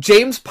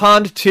James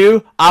Pond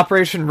 2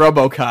 Operation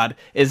Robocod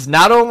is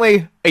not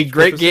only a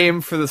great Christmas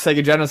game for the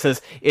Sega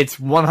Genesis, it's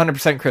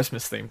 100%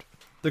 Christmas themed.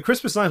 The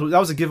Christmas Nights, that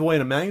was a giveaway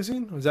in a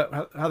magazine? Was that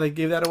how they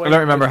gave that away? I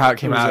don't remember how it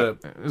came out.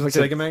 It was like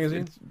Sega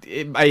magazine?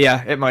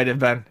 Yeah, it might have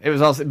been. It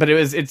was also, but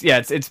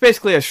it's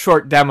basically a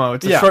short demo.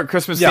 It's a short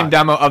Christmas themed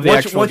demo of the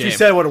actual Once game. you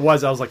said what it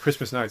was, I was like,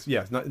 Christmas Nights.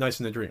 Yeah, Nice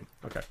in the Dream.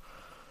 Okay.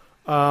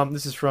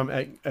 This is from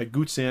at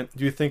Gootsant.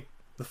 Do you think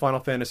the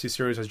Final Fantasy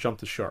series has jumped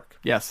the shark?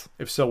 Yes.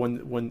 If so,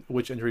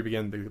 which entry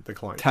began the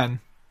decline? 10.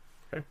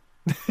 Okay.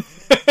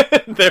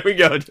 There we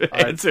go.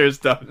 Answer is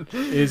done.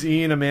 Is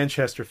Ian a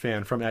Manchester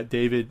fan? From at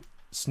David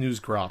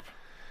Snoozegrop.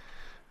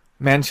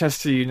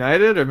 Manchester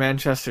United or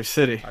Manchester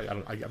City?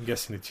 I'm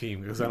guessing the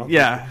team because I don't.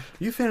 Yeah. Are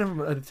you a fan of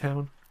the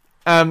town?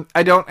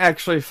 I don't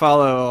actually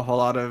follow a whole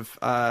lot of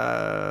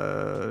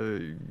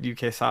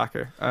UK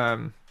soccer.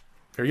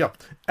 Here you go.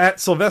 At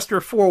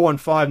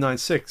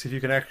Sylvester41596,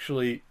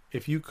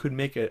 if you could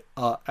make an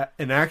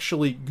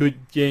actually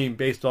good game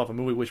based off a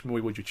movie, which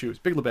movie would you choose?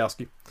 Big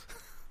Lebowski.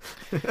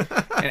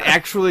 An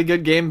actually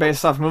good game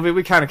based off a movie.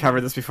 We kind of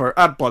covered this before.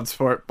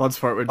 Bloodsport.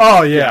 Bloodsport would.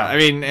 Oh yeah. I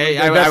mean,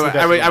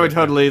 I would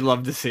totally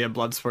love to see a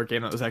Bloodsport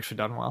game that was actually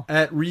done well.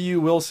 At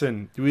Ryu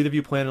Wilson, do either of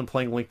you plan on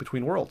playing Link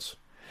Between Worlds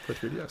for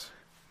 3DS?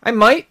 I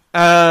might.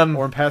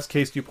 Or in past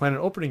case, do you plan on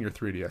opening your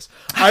 3DS?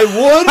 I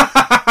would,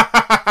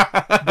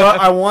 but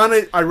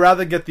I'd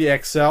rather get the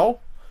XL.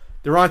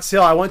 They're on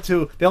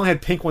sale. They only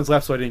had pink ones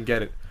left, so I didn't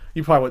get it.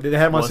 You probably would. They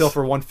had them on sale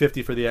for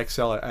 $150 for the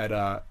XL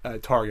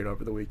at Target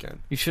over the weekend.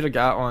 You should have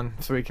got one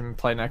so we can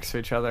play next to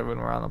each other when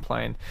we're on the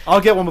plane.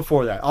 I'll get one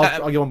before that.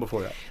 I'll get one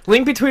before that.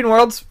 Link Between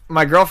Worlds,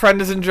 my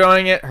girlfriend is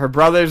enjoying it. Her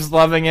brother's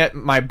loving it.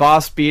 My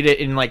boss beat it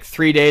in like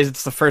 3 days.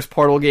 It's the first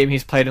Portal game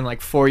he's played in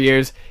like 4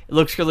 years. It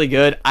looks really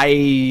good.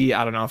 I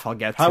don't know if I'll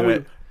get to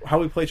it. How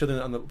we play each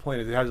other on the plane?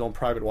 Does it have its own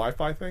private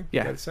Wi-Fi thing?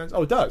 Yeah. That sense?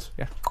 Oh, it does?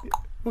 Yeah.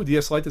 Oh,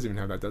 DS Lite doesn't even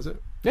have that, does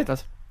it? Yeah, it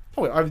does.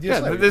 Oh, wait, I have a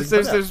DS Yeah, Lite.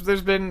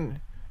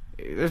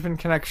 there's been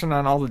connection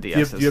on all the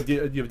DSs. Do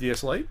you have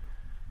DS Lite?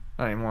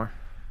 Not anymore.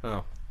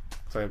 Oh.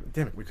 So,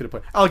 damn it, we could have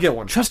played. I'll get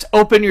one. Just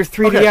open your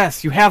 3DS. Okay.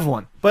 You have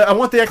one. But I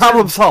want the extra.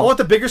 Problem solved. I want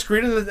the bigger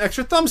screen and the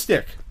extra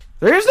thumbstick.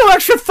 There is no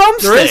extra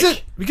thumbstick. There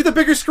isn't. We get the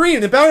bigger screen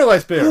and the battery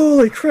life's bigger.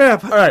 Holy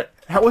crap! All right.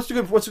 What's a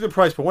good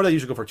price point? What do they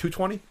usually go for?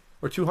 220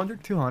 or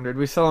 200? 200.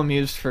 We sell them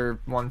used for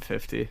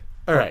 150.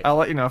 All right. I'll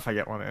let you know if I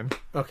get one in.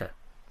 Okay.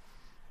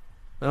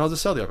 And I'll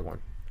just sell the other one.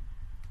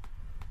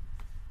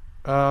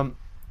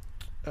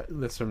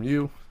 That's from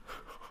you.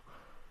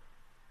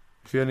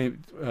 If you have any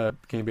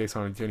game based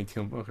on any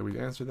team, okay, we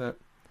answered that.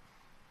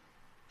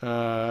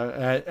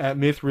 At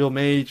Myth Real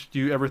Mage, do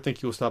you ever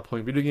think you'll stop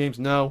playing video games?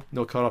 No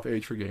cutoff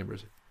age for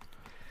gamers.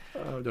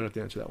 Don't have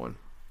to answer that one.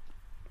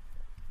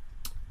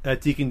 At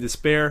Deacon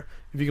Despair,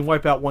 if you can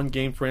wipe out one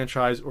game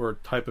franchise or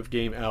type of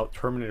game out,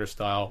 Terminator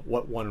style,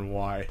 what one and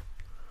why?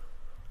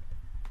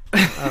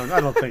 I I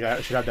don't think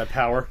I should have that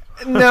power.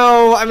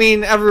 No, I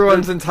mean,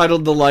 everyone's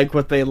entitled to like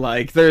what they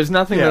like. There's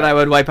nothing that I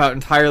would wipe out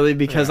entirely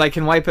because I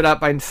can wipe it up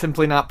by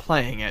simply not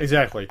playing it.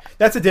 Exactly.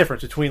 That's the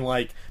difference between,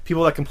 like,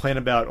 people that complain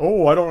about,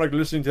 oh, I don't like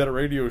listening to that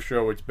radio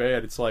show, it's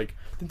bad. It's like,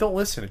 then don't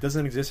listen. It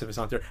doesn't exist if it's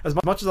not there. As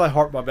much as I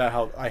harp about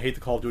how I hate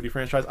the Call of Duty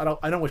franchise,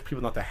 I don't wish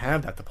people not to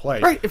have that to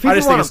play. Right. I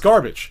just think it's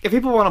garbage. If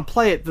people want to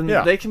play it, then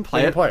they can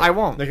play it. I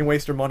won't. They can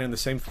waste their money on the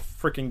same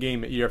freaking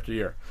game year after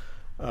year.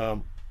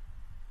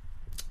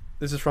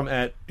 This is from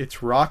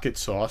It's Rocket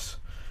Sauce.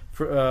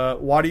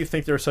 Why do you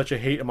think there's such a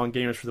hate among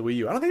gamers for the Wii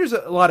U? I don't think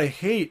there's a lot of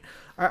hate.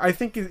 I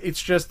think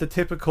it's just the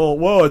typical,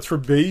 whoa, it's for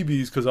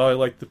babies because I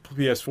like the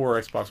PS4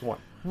 or Xbox One.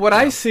 What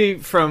I see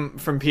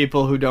from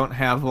people who don't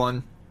have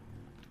one,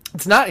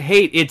 it's not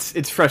hate,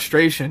 it's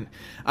frustration.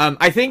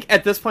 I think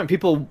at this point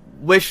people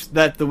wish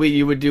that the Wii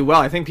U would do well.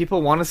 I think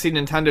people want to see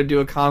Nintendo do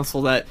a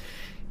console that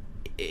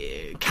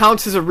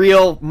counts as a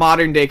real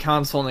modern day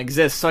console and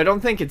exists. So I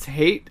don't think it's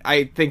hate.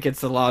 I think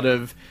it's a lot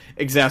of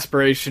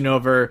exasperation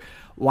over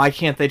why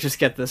can't they just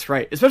get this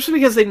right? Especially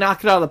because they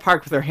knock it out of the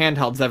park with their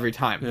handhelds every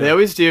time. Yeah. They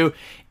always do.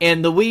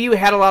 And the Wii U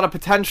had a lot of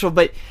potential,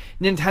 but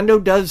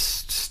Nintendo does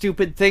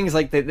stupid things.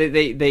 Like they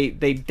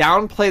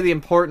downplay the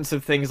importance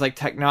of things like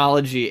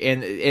technology,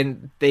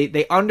 and they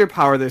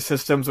underpower their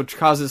systems, which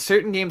causes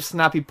certain games to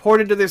not be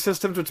ported to their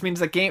systems, which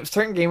means that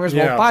certain gamers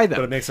won't buy them.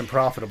 But it makes them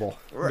profitable.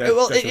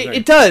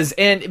 It does.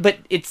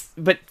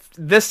 But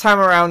this time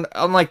around,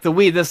 unlike the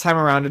Wii, this time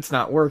around it's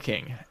not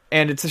working.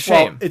 And it's a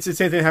shame. Well, it's the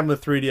same thing that happened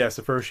with 3DS.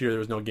 The first year there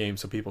was no game,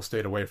 so people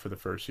stayed away for the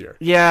first year.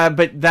 Yeah,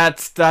 but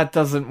that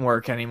doesn't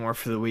work anymore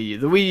for the Wii U.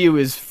 The Wii U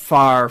is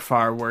far,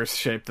 far worse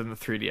shape than the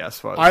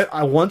 3DS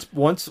was.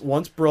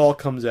 Once Brawl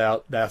comes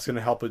out, that's going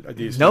to help a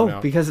decent amount.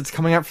 No, because it's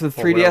coming out for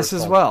the 3DS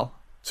as well.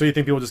 So you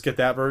think people just get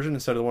that version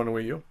instead of the one on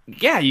Wii U?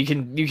 Yeah, you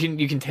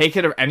can take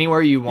it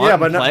anywhere you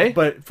want and play.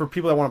 But for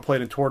people that want to play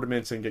it in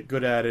tournaments and get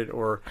good at it,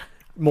 or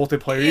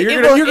multiplayer,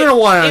 you're gonna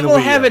rely on the Wii U. It will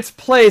have its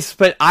place,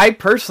 but I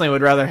personally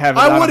would rather have it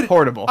on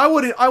portable. I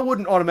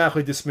wouldn't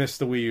automatically dismiss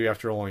the Wii U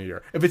after only a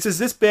year. If it's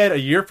this bad a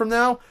year from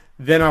now,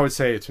 then I would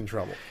say it's in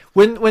trouble.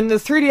 When the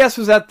 3DS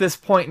was at this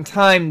point in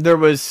time, there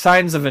was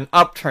signs of an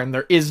upturn.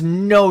 There is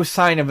no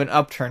sign of an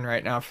upturn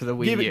right now for the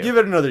Wii U. Give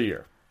it another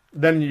year.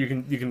 Then you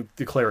can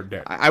declare it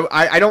dead.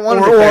 I don't want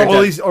to declare it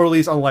dead. Or at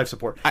least on life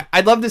support.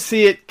 I'd love to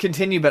see it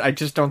continue, but I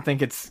just don't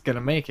think it's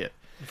gonna make it.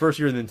 The first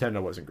year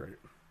Nintendo wasn't great.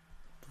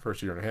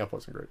 First year and a half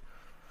wasn't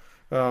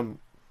great.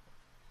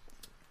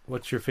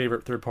 What's your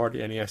favorite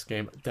third-party NES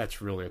game?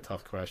 That's really a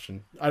tough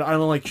question. I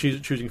don't like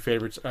choosing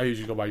favorites. I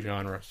usually go by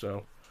genre.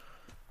 So,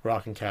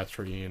 Rockin' Cats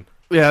for Ian.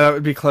 Yeah, that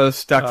would be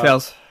close.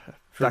 DuckTales.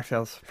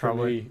 DuckTales,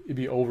 probably. For me, it'd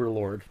be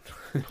Overlord.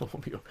 I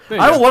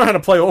don't learn how to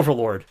play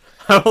Overlord.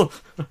 I'm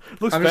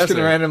just going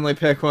to randomly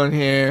pick one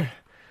here.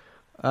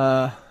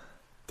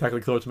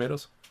 Technically Killer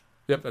Tomatoes?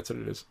 Yep, that's what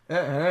it is. All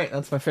right,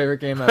 that's my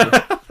favorite game ever.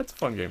 That's a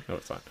fun game. No,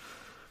 it's not.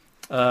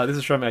 This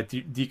is from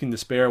Deacon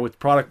Despair. With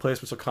product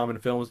placement so common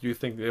in films, do you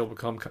think they'll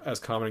become as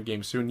common in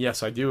games soon?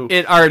 Yes, I do.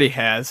 It already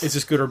has. Is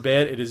this good or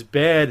bad? It is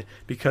bad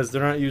because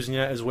they're not using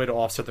it as a way to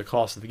offset the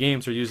cost of the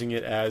games. They're using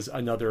it as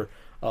another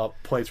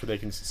place where they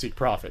can seek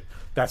profit.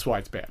 That's why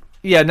it's bad.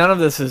 Yeah, none of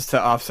this is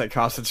to offset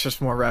costs. It's just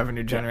more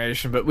revenue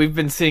generation. But we've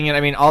been seeing it.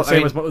 I mean,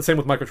 same with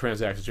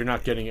microtransactions. You're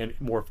not getting any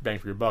more bang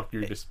for your buck.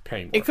 You're just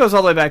paying more. It goes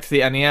all the way back to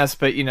the NES.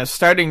 But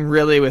starting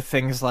really with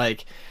things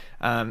like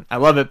I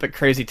love it, but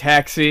Crazy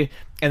Taxi.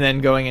 And then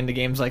going into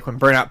games like when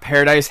Burnout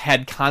Paradise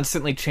had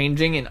constantly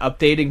changing and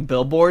updating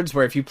billboards,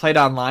 where if you played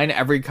online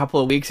every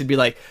couple of weeks, it'd be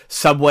like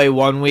Subway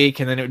one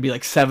week, and then it would be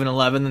like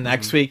 7-Eleven the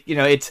next week.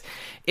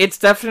 It's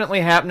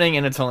definitely happening,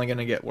 and it's only going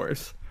to get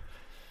worse.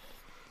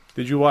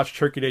 Did you watch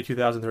Turkey Day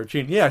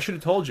 2013? Yeah, I should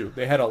have told you.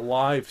 They had a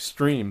live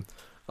stream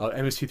of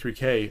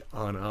MST3K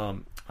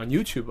on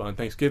YouTube on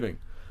Thanksgiving.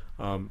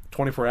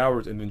 24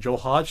 hours, and then Joe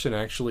Hodgson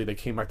they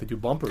came back to do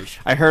bumpers.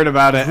 I heard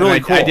about it. Really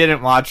cool. I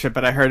didn't watch it,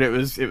 but I heard it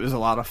was a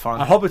lot of fun.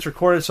 I hope it's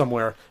recorded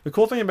somewhere. The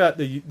cool thing about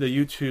the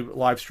YouTube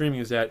live streaming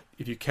is that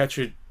if you catch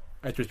it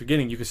at the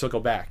beginning, you can still go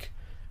back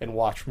and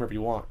watch whenever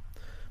you want.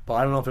 But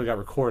I don't know if it got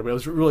recorded, but it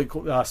was really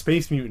cool.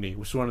 Space Mutiny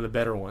was one of the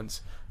better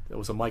ones. It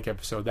was a Mike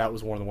episode. That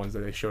was one of the ones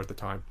that they showed at the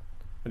time.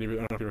 I don't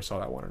know if you ever saw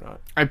that one or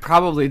not. I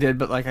probably did,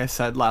 but like I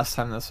said last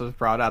time this was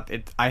brought up,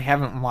 I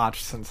haven't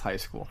watched since high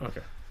school. Okay.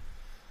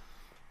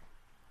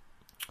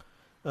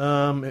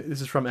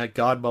 This is from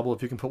 @GodBubble.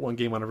 If you can put one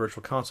game on a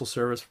virtual console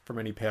service from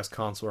any past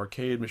console or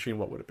arcade machine,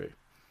 what would it be?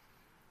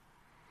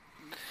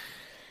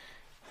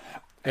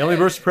 Alien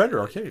vs. Predator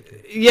arcade.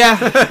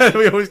 Yeah.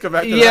 We always come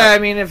back to that. Yeah, I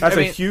mean,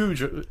 a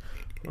huge...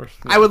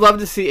 I would love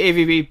to see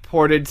AVB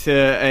ported to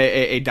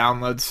a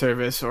download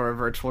service or a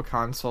virtual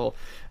console.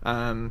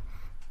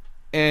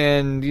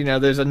 And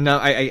there's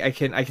I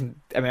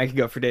could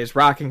go for days.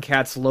 Rockin'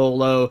 Cats,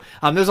 Lolo.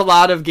 There's a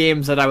lot of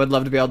games that I would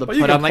love to be able to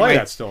put on. Play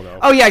that still though.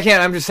 Oh yeah, I can.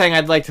 I'm just saying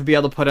I'd like to be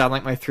able to put it on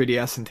like my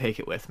 3DS and take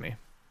it with me.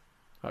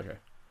 Okay.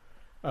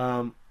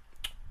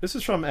 This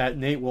is from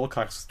 @Nate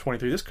Wilcox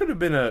 23. This could have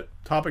been a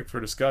topic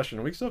for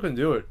discussion. We still can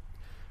do it.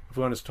 if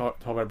we want to talk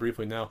about it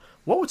briefly now,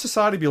 what would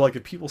society be like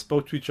if people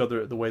spoke to each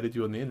other the way they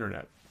do on the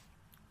internet?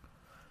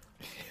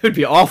 It would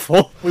be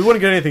awful. We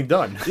wouldn't get anything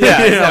done.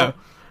 Yeah, You know?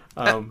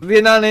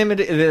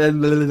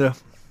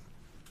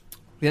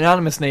 the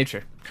anonymous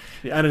nature.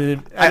 The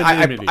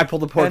anonymity. I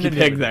pulled a Porky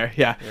Pig there.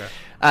 Yeah.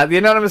 The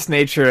anonymous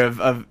nature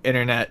of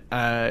internet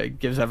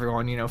gives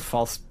everyone,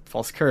 false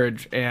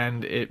courage,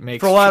 and it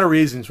makes for a lot of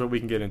reasons, what we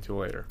can get into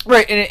later.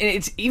 Right, and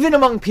it's even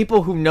among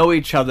people who know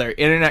each other.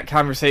 Internet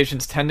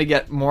conversations tend to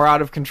get more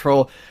out of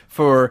control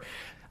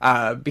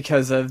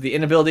because of the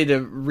inability to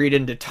read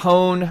into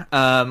tone,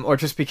 or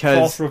just because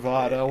false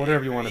bravado,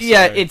 whatever you want to say.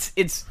 Yeah,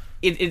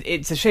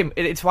 it's a shame.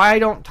 It's why I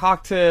don't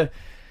talk to.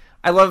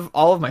 I love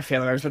all of my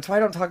family members, but it's why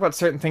I don't talk about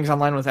certain things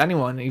online with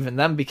anyone, even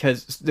them,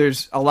 because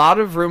there's a lot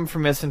of room for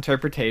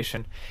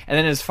misinterpretation. And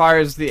then as far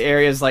as the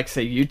areas like,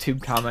 say,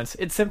 YouTube comments,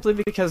 it's simply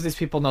because these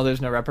people know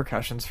there's no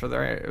repercussions for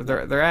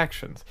their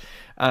actions.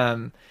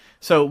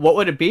 So what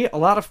would it be? A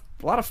lot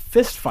of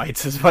fist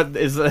fights is what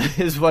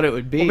it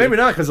would be. Well, maybe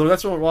not, because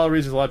that's one of the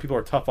reasons a lot of people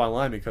are tough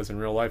online, because in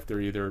real life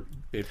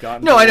they've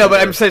gotten. No, I know,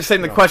 but I'm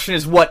saying the question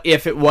is, what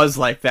if it was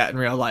like that in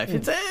real life?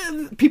 It's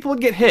people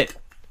would get hit.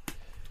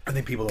 I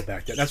think people will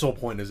back that. That's the whole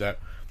point. Is that,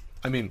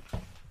 I mean,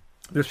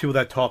 there's people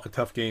that talk a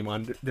tough game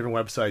on different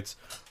websites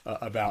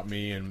about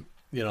me, and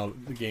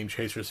the Game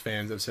Chasers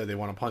fans have said they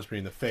want to punch me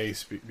in the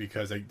face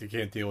because they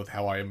can't deal with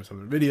how I am in some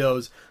of the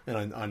videos.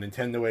 And on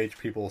Nintendo Age,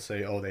 people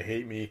say, "Oh, they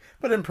hate me,"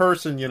 but in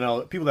person,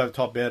 people that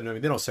talk bad, they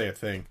don't say a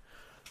thing.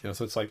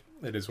 So it's like,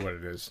 it is what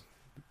it is.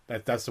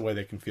 That's the way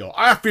they can feel.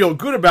 I feel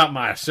good about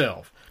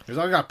myself because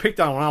I got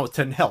picked on when I was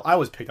 10. Hell, I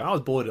was picked on. I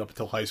was bullied up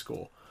until high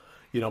school.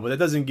 But that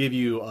doesn't give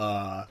you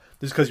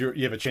just because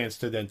you have a chance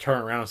to then turn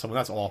around on someone.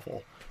 That's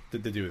awful to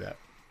do that.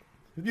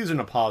 Use it in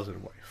a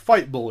positive way.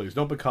 Fight bullies.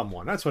 Don't become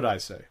one. That's what I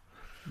say.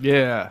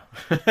 Yeah.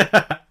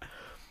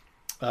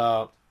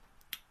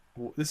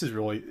 This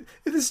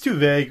is too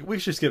vague. We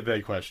should just get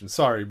vague questions.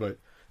 Sorry, but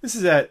this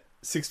is at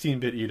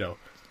 16-bit Ito.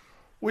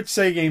 Which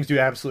Sega games do you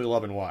absolutely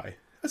love and why?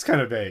 That's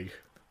kind of vague.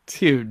 It's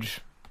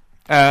huge.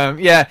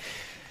 Yeah.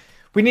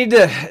 We need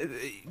to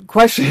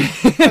question.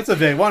 That's a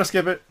vague. Want to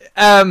skip it?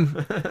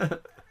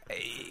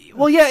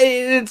 Well, yeah,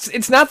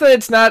 it's not that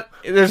it's not.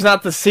 There's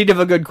not the seed of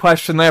a good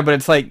question there, but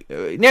it's like,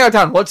 narrow it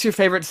down. What's your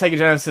favorite Sega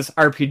Genesis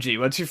RPG?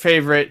 What's your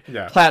favorite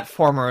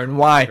platformer and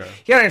why? Okay. You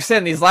gotta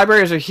understand, these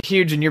libraries are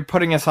huge, and you're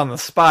putting us on the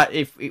spot.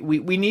 If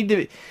we need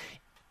to,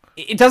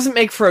 it doesn't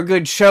make for a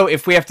good show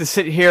if we have to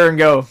sit here and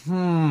go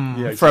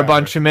for a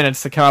bunch of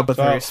minutes to come up with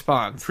a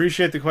response.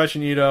 Appreciate the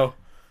question, Ito.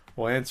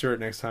 We'll answer it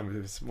next time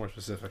if it's more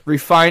specific.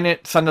 Refine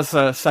it. Send us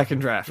a second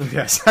draft.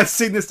 Yes, I've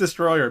seen this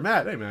Destroyer.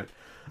 Matt, hey, Matt.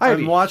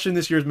 I'm watching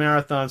this year's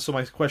marathon, so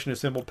my question is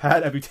simple.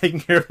 Pat, have you taken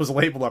care of those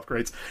label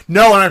upgrades?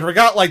 No, and I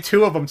forgot like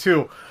 2 of them,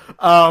 too.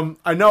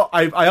 I know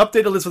I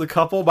updated this with a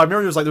couple, but I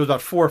remember there was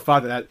about 4 or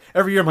 5 of that.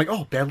 Every year I'm like,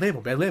 oh, bad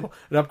label, and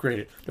upgrade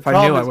it. If I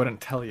knew, I wouldn't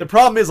tell you. The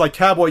problem is, like,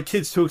 Cowboy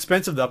Kid's too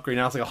expensive to upgrade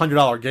now. It's like a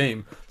 $100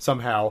 game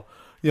somehow.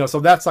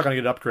 So that's not going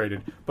to get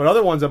upgraded. But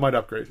other ones I might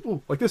upgrade.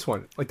 Ooh, like this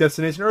one. Like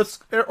Destination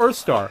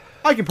Earthstar.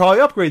 I can probably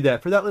upgrade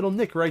that for that little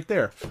nick right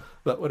there.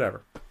 But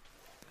whatever.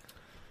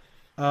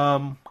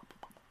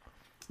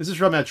 This is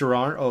from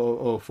Gerard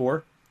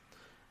 0004.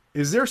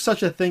 Is there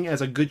such a thing as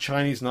a good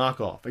Chinese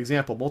knockoff?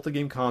 Example,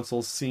 multi-game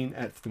consoles seen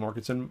at flea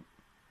markets and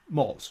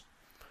malls.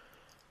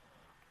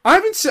 I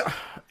haven't seen...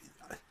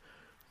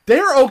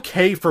 They're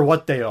okay for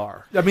what they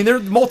are. I mean, they're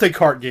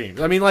multi-cart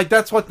games. I mean, like,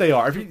 that's what they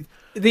are. If you...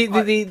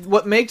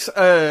 What makes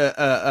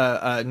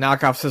a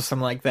knockoff system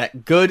like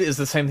that good is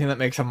the same thing that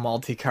makes a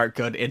multi-cart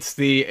good. It's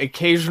the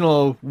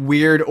occasional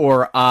weird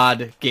or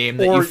odd game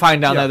that you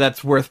find down there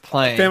that's worth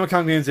playing.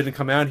 Famicom games didn't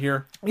come out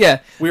here. Yeah.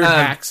 Weird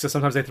hacks, so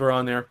sometimes they throw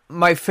on there.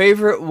 My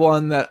favorite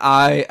one that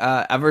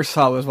I ever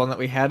saw was one that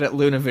we had at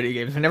Luna Video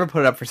Games. We never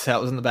put it up for sale.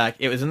 It was in the back.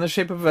 It was in the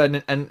shape of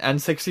an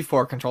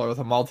N64 controller with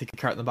a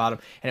multi-cart in the bottom,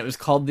 and it was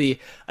called the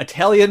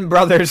Italian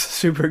Brothers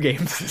Super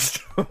Game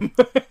System.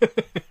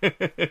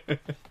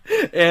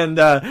 And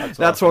that's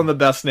awesome. One of the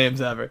best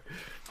names ever.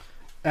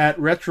 At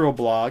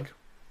Retroblog,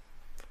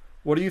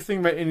 what do you think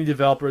about any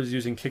developers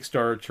using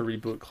Kickstarter to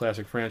reboot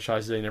classic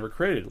franchises they never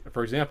created?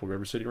 For example,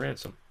 River City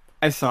Ransom.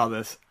 I saw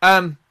this.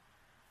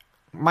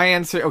 My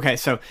answer... Okay,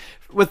 so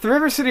with the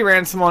River City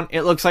Ransom one,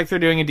 it looks like they're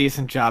doing a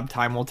decent job.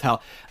 Time will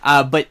tell.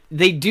 But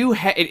they do...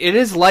 it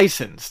is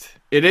licensed.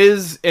 It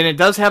is... And it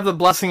does have the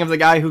blessing of the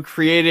guy who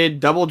created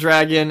Double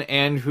Dragon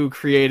and who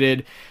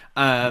created...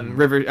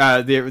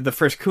 the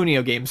first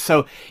Kunio game.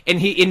 So and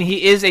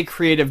he is a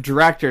creative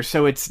director,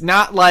 so it's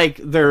not like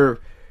they're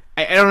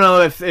I don't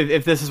know if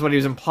this is what he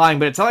was implying,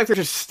 but it's not like they're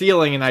just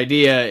stealing an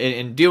idea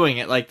and doing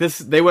it. Like this,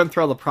 they went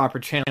through all the proper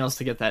channels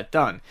to get that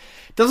done.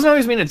 Doesn't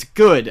always mean it's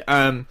good.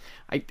 I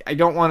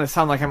don't want to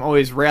sound like I'm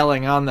always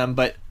railing on them,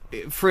 but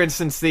for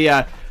instance,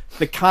 the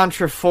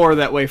Contra 4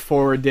 that Way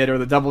Forward did, or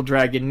the Double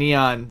Dragon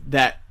Neon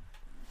that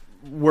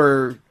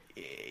were...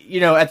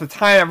 at the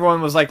time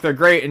everyone was like, they're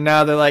great, and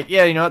now they're like,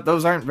 yeah, you know what,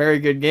 those aren't very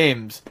good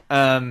games.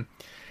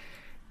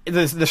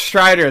 the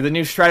Strider, the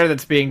new Strider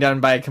that's being done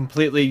by a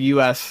completely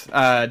U.S.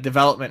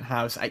 Development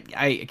house. I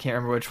can't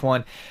remember which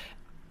one.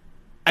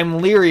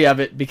 I'm leery of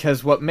it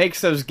because what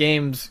makes those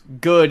games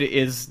good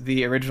is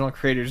the original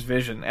creator's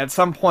vision. At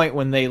some point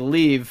when they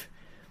leave,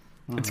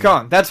 it's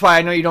gone. That's why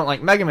I know you don't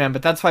like Mega Man,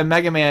 but that's why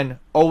Mega Man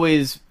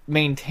always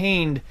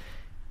maintained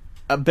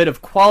a bit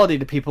of quality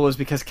to people, is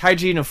because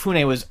Keiji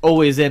Inafune was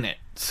always in it.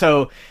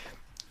 So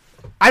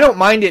I don't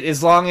mind it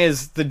as long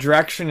as the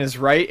direction is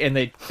right and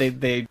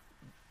they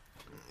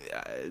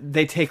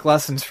take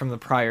lessons from the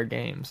prior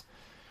games.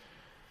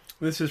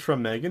 This is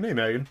from Megan. Hey,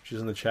 Megan. She's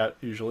in the chat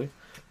usually.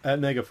 At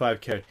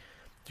Mega5K.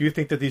 Do you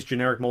think that these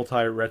generic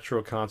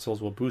multi-retro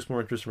consoles will boost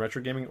more interest in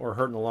retro gaming or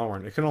hurt in the long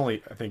run? It can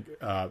only, I think,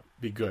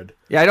 be good.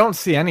 Yeah, I don't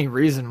see any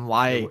reason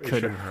why it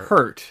could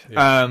hurt.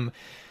 Yeah.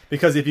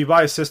 Because if you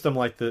buy a system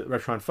like the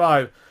Retron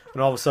 5,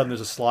 and all of a sudden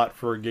there's a slot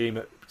for a game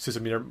that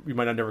system you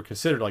might not never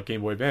consider, like Game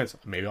Boy Advance,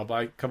 maybe I'll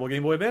buy a couple of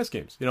Game Boy Advance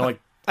games. You know, like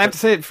I have to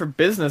say, for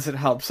business, it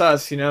helps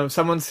us. You know,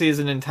 someone sees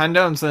a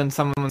Nintendo, and then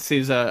someone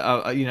sees an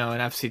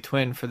FC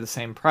Twin for the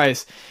same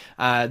price.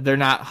 They're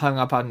not hung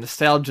up on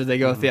nostalgia. They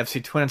go with the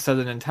FC Twin instead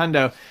of the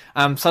Nintendo.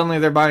 Suddenly,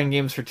 they're buying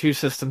games for 2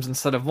 systems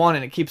instead of 1,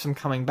 and it keeps them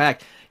coming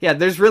back. Yeah,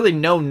 there's really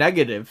no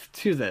negative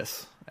to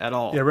this at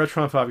all. Yeah,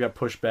 Retron 5 got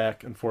pushed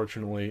back,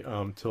 unfortunately,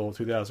 till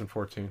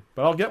 2014.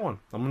 But I'll get one.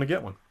 I'm going to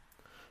get one.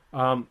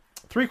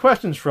 3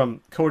 questions from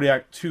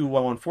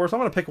Kodiak2114, so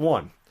I'm going to pick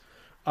one.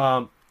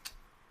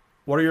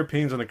 What are your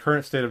opinions on the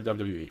current state of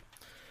WWE?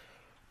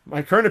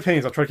 My current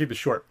opinions, I'll try to keep it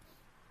short.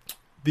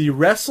 The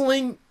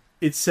wrestling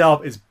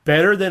itself is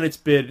better than it's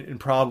been in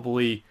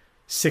probably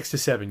 6 to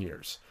 7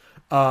 years.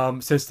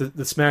 Since the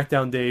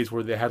SmackDown days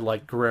where they had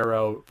like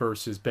Guerrero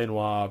versus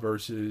Benoit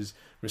versus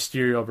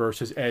Mysterio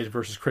versus Edge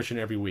versus Christian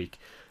every week.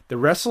 The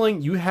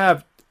wrestling, you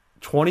have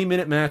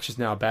 20-minute matches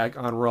now back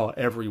on Raw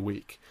every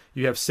week.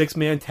 You have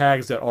 6-man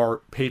tags that are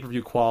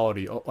pay-per-view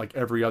quality, like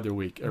every other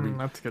week.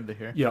 That's good to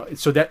hear. You know,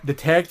 so that the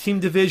tag team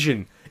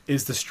division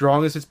is the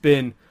strongest it's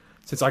been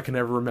since I can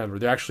ever remember.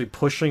 They're actually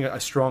pushing a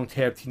strong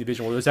tag team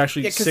division where there's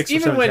actually 6 or 7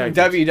 even when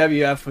tag teams.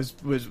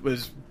 WWF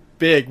was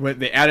big with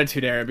the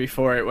Attitude Era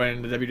before it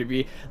went into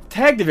WWE,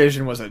 tag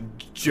division was a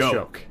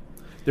joke.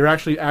 They're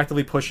actually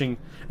actively pushing,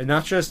 and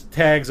not just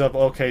tags of,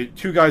 okay,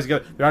 2 guys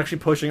together. They're actually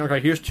pushing,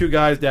 okay, here's 2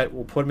 guys that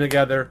will put them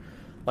together.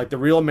 Like, the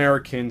real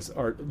Americans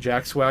are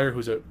Jack Swagger,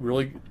 who's a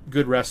really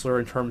good wrestler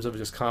in terms of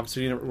just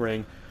competency in the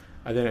ring,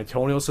 and then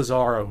Antonio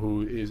Cesaro,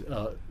 who is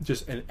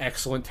just an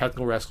excellent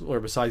technical wrestler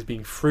besides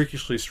being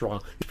freakishly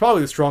strong. He's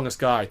probably the strongest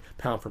guy,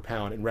 pound for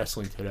pound, in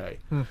wrestling today.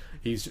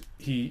 He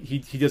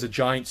does a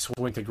giant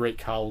swing to Great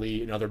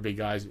Khali and other big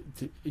guys.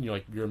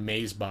 You're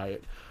amazed by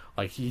it.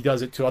 Like, he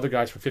does it to other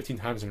guys for 15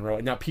 times in a row,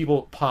 and now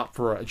people pop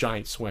for a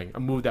giant swing, a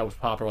move that was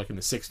popular like in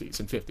the 60s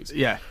and 50s.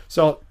 Yeah.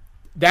 So,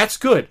 that's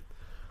good.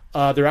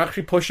 They're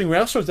actually pushing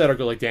wrestlers that are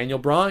good, like Daniel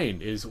Bryan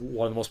is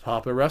one of the most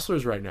popular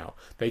wrestlers right now.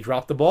 They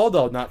dropped the ball,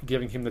 though, not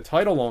giving him the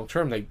title long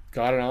term. They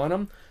got it on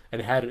him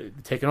and had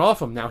it taken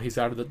off him. Now he's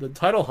out of the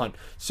title hunt.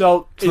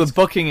 So the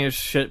booking is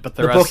shit, but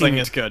the wrestling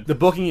is good. The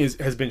booking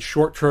has been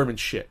short term and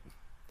shit.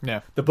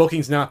 Yeah. The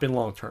booking's not been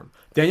long term.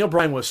 Daniel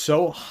Bryan was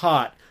so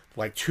hot,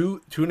 like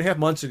two and a half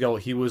months ago,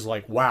 he was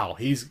like, wow,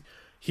 he's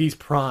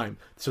prime.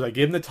 So they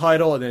give him the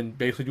title and then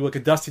basically do like a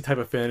Dusty type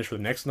of finish for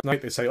the next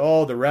night. They say,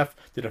 oh, the ref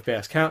did a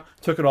fast count,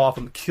 took it off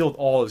him, killed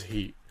all his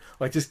heat.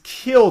 Like, just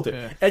killed it.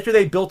 Yeah. After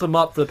they built him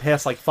up for the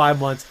past, 5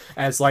 months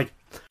as,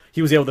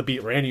 he was able to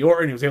beat Randy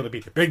Orton, he was able to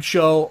beat The Big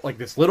Show, like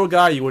this little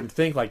guy, you wouldn't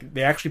think,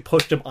 they actually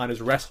pushed him on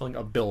his wrestling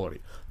ability.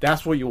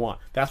 That's what you want.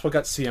 That's what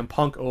got CM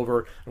Punk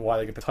over and why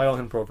they get the title on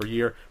him for over a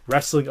year.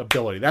 Wrestling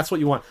ability. That's what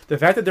you want. The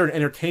fact that they're an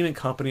entertainment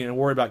company and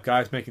worry about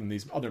guys making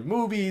these other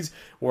movies,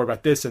 worry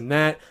about this and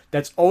that,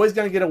 that's always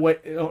going to get away,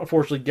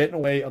 unfortunately, get in the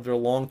way of their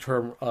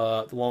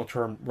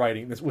long-term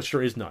writing, which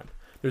there is none.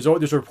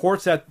 There's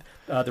reports that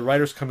the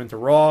writers come into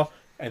Raw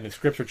and the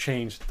scripts are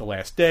changed the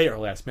last day or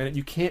last minute.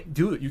 You can't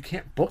do it. You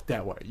can't book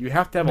that way. You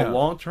have to have a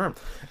long term.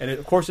 And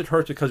of course it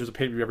hurts because there's a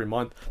pay-per-view every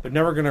month. They're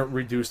never going to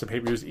reduce the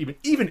pay-per-views.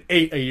 Even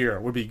 8 a year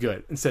would be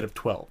good instead of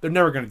 12. They're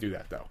never going to do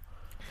that, though.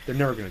 They're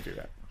never going to do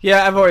that.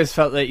 Yeah, I've always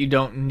felt that you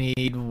don't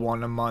need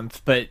 1 a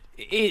month. But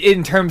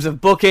in terms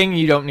of booking,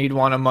 you don't need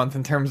 1 a month.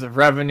 In terms of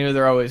revenue,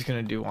 they're always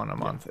going to do 1 a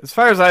month. As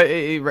far as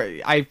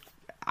I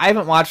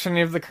haven't watched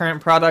any of the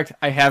current product.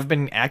 I have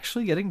been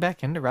actually getting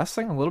back into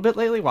wrestling a little bit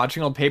lately,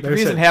 watching old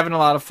pay-per-views and having a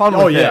lot of fun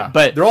with it.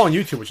 But they're all on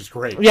YouTube, which is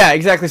great. Yeah,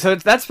 exactly. So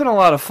that's been a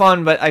lot of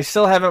fun, but I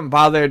still haven't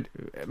bothered,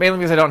 mainly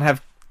because I don't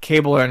have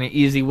cable or any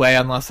easy way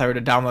unless I were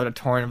to download a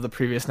torrent of the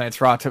previous night's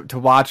Raw to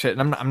watch it,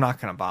 and I'm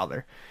not going to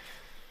bother.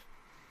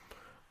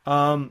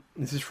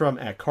 This is from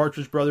at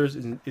Cartridge Brothers.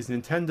 Is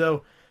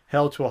Nintendo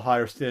held to a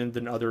higher standard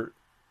than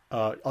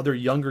other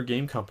younger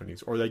game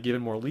companies, or are they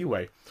given more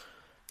leeway?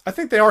 I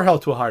think they are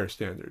held to a higher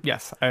standard.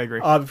 Yes, I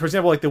agree. For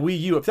example, like the Wii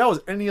U, if that was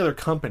any other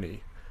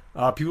company,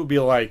 people would be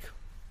like,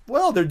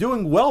 well, they're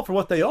doing well for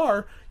what they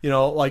are.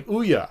 Like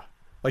Ouya.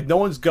 Like, no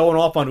one's going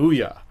off on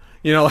Ouya.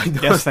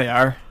 Yes, they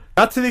are.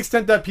 Not to the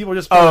extent that people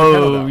just.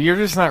 Oh, you're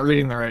just not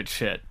reading the right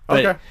shit.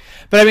 But, okay.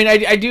 But I mean,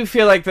 I do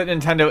feel like that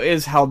Nintendo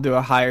is held to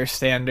a higher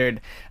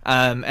standard,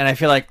 and I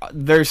feel like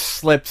their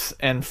slips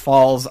and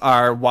falls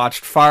are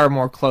watched far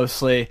more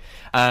closely.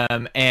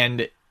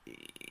 And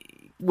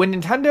when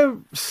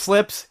Nintendo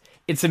slips,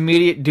 it's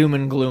immediate doom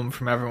and gloom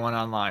from everyone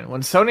online.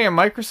 When Sony or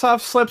Microsoft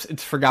slips,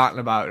 it's forgotten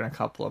about in a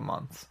couple of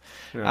months.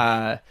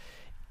 Yeah.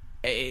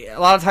 A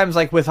lot of times,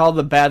 like with all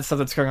the bad stuff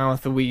that's going on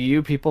with the Wii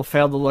U, people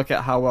fail to look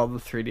at how well the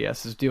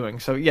 3DS is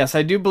doing. So yes,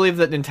 I do believe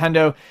that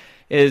Nintendo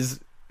is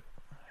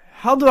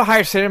held to a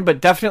higher standard,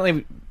 but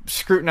definitely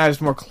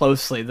scrutinized more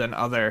closely than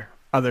other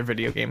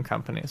video game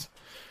companies.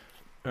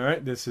 All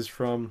right, this is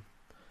from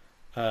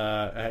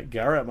at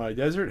Gara at My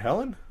Desert,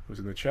 Helen, who's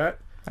in the chat.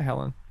 Hi,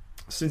 Helen.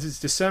 Since it's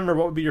December,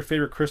 what would be your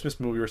favorite Christmas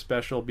movie or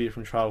special, be it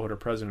from childhood or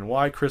present, and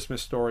why?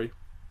 Christmas Story.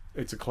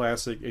 It's a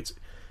classic. It's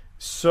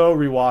so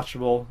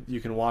rewatchable.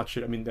 You can watch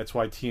it. I mean, that's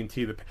why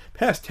TNT, the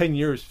past 10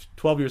 years,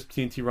 12 years,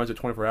 TNT runs at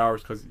 24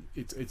 hours because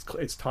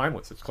it's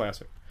timeless. It's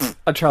classic.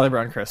 A Charlie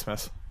Brown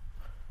Christmas.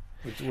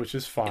 Which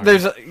is fine.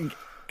 There's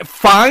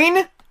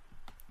fine?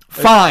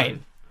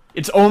 Fine.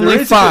 It's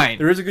only fine.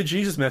 There is a good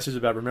Jesus message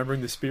about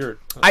remembering the Spirit.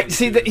 That's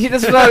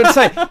what I would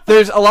say.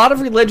 There's a lot of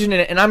religion in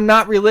it, and I'm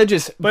not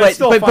religious, but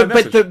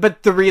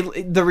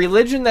the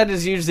religion that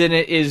is used in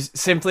it is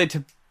simply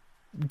to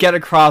get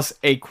across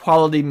a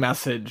quality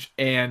message,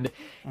 and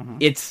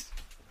it's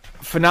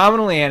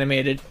phenomenally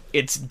animated.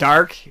 It's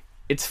dark.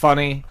 It's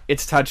funny.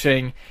 It's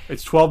touching.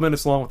 It's 12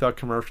 minutes long without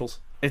commercials.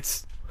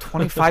 It's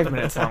 25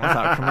 minutes long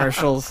without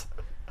commercials.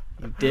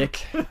 You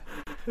dick.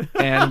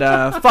 And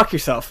fuck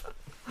yourself.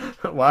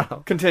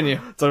 Wow. Continue.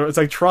 It's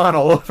like Tron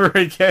all over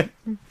again.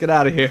 Get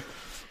out of here.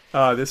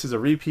 This is a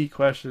repeat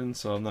question,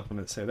 so I'm not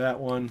going to say that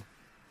one.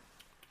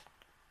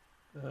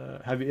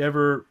 Have you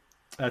ever,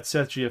 at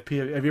Seth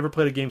GFP, have you ever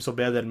played a game so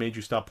bad that it made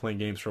you stop playing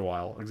games for a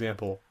while?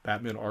 Example,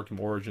 Batman Arkham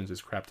Origins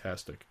is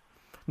craptastic.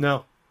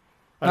 No.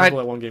 I don't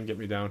let one game get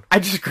me down. I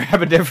just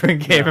grab a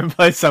different game and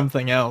play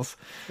something else.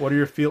 What are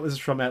your feelings? This is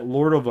from at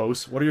Lord of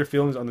Os. What are your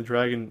feelings on the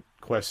Dragon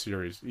Quest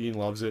series? Ian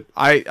loves it.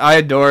 I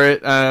adore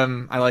it.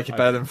 I like it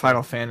better than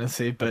Final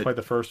Fantasy. But I played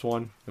the first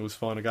one. It was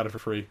fun. I got it for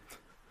free.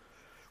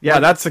 Yeah,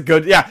 that's a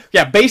good...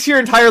 Yeah. Base your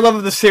entire love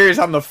of the series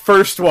on the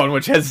first one,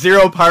 which has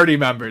 0 party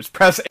members.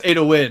 Press A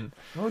to win.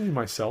 I don't need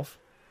myself.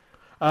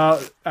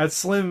 At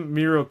Slim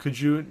Miro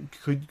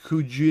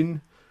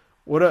Kujin,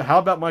 how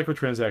about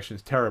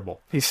microtransactions?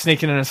 Terrible. He's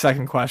sneaking in a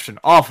second question.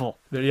 Awful.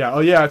 Yeah. Oh,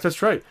 yeah,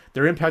 that's right.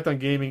 Their impact on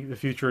gaming, the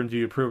future, and do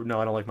you approve? No,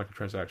 I don't like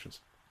microtransactions.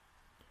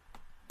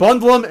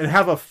 Bundle them and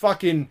have a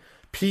fucking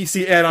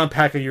PC add-on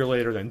pack a year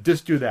later then.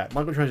 Just do that.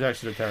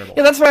 Microtransactions are terrible.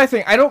 Yeah, that's what I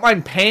think. I don't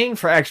mind paying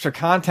for extra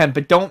content,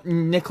 but don't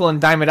nickel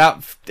and dime it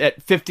out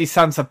at 50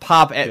 cents a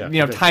pop at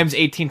times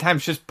 18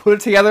 times. Just put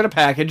it together in a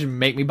package and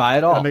make me buy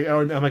it all.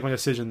 I'll make my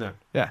decision then.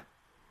 Yeah.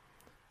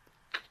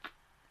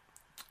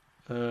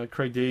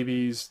 Craig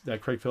Davies,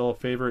 Craig Phillip,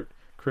 favorite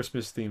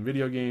Christmas-themed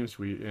video games?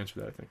 We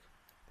answered that, I think.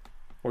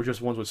 Or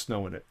just ones with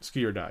snow in it.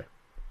 Ski or Die.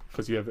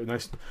 Because you have a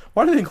nice...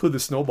 Why do they include the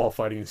snowball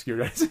fighting in Ski or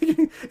Die?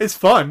 It's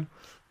fun.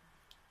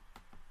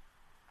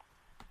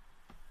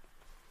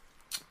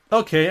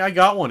 Okay, I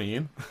got one,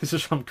 Ian. This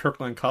is from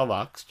Kirkland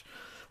Kovacs.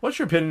 What's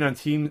your opinion on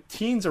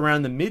teens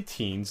around the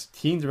mid-teens?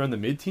 Teens around the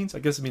mid-teens? I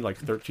guess it means like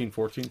 13,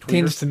 14, 20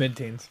 Teens to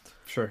mid-teens.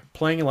 Sure.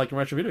 Playing in like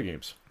retro video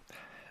games.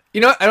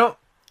 You know, I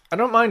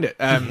don't mind it.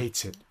 He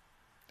hates it.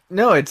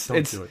 No, it's do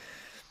it.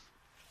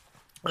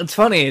 It's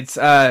funny. It's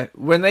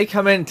when they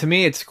come in, to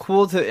me, it's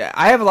cool to...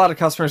 I have a lot of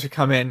customers who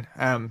come in,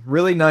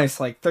 really nice,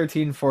 like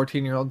 13,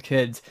 14-year-old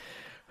kids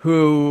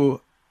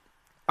who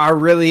are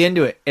really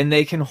into it, and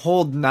they can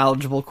hold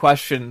knowledgeable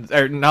questions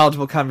or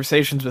knowledgeable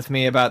conversations with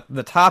me about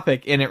the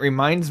topic, and it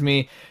reminds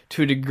me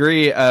to a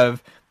degree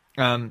of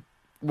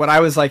what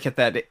I was like at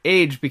that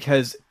age,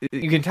 because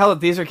you can tell that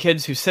these are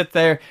kids who sit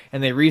there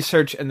and they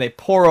research and they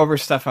pore over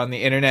stuff on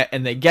the internet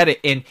and they get it,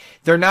 and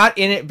they're not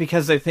in it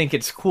because they think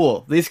it's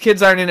cool. These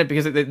kids aren't in it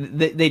because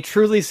they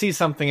truly see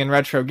something in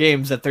retro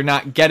games that they're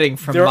not getting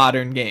from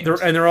modern games.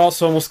 They're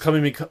also almost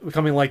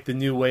becoming like the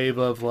new wave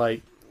of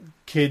like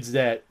kids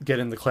that get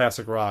into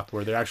classic rock,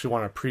 where they actually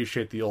want to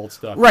appreciate the old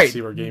stuff, right? And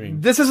see where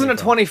gaming. This isn't a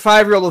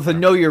 25-year-old with a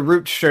Know Your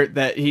Roots shirt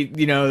that he,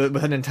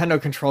 with a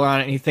Nintendo controller on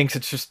it, and he thinks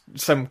it's just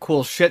some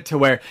cool shit to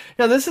wear.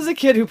 No, this is a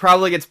kid who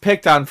probably gets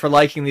picked on for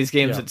liking these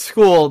games at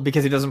school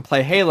because he doesn't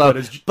play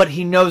Halo, but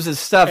he knows his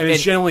stuff, and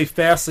is generally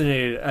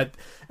fascinated at.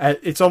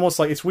 It's almost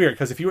like it's weird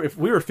because if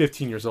we were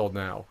 15 years old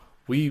now,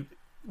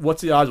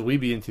 what's the odds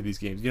we'd be into these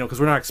games? Because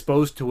we're not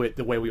exposed to it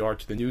the way we are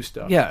to the new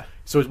stuff. Yeah.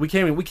 So we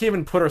can't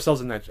even put ourselves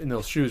in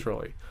those shoes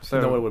really. So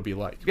know what it would be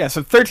like. Yeah.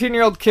 So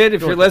 13-year-old kid, if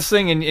you're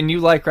listening and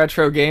you like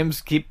retro games,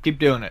 keep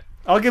doing it.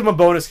 I'll give him a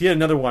bonus. He had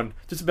another one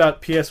just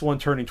about PS1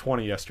 turning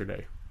 20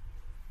 yesterday.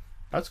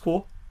 That's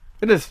cool.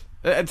 It is.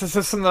 It's a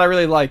system that I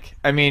really like.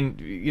 I mean,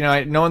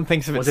 no one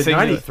thinks of it. Was it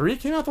 93? It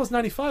came out. I thought it was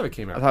 95. It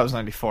came out. I thought it was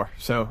 94.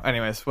 So,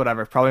 anyways,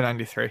 whatever. Probably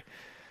 93.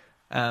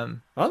 I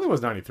don't think it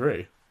was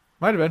 93.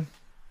 Might have been.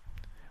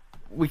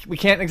 we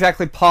can't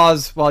exactly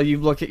pause while you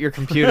look at your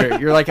computer.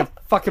 You're like a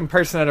fucking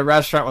person at a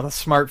restaurant with a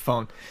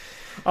smartphone.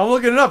 I'm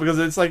looking it up because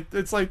it's like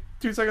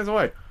 2 seconds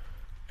away.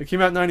 It came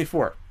out in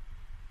 94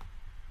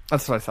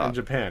 That's what I thought. in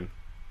Japan.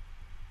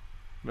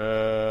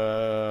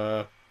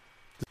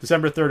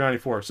 December 3rd,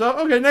 94. So,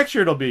 okay, next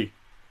year it'll be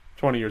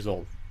 20 years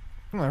old.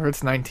 Well,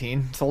 it's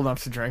 19. It's old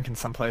enough to drink in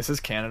some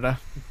places. Canada.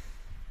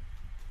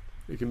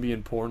 It can be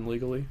in porn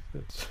legally.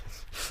 That's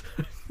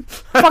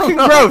Fucking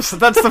gross.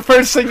 That's the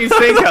first thing you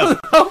think of.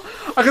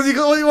 Because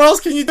what else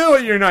can you do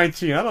when you're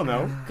 19? I don't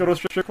know. Go to a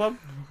strip club?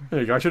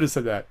 There you go. I should have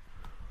said that.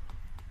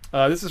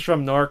 This is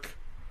from Narc.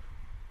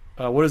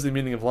 What is the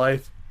meaning of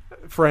life?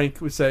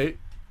 Frank would say,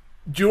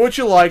 do what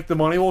you like, the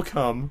money will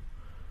come.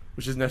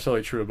 Which isn't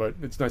necessarily true, but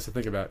it's nice to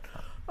think about.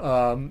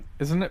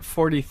 Isn't it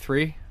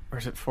 43 or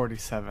is it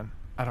 47?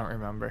 I don't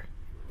remember.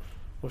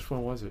 Which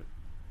one was it?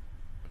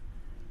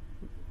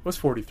 What's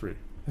 43?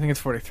 I think it's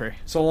 43.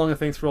 So long and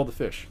thanks for all the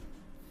fish.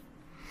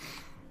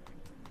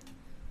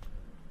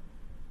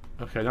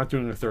 Okay, not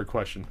doing the third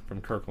question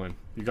from Kirkland.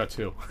 You got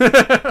 2.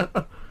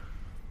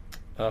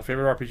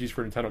 Favorite RPGs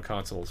for Nintendo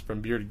consoles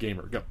from Bearded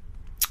Gamer. Go.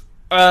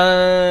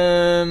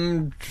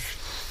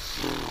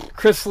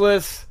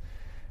 Chrysalis.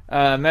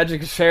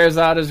 Magic of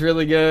Sherazade is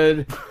really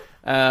good.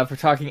 For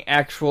talking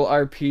actual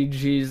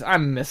RPGs,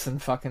 I'm missing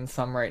fucking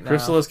some right now.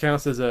 Chrysalis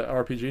counts as a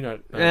RPG, not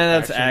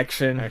that's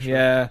action.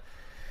 Yeah.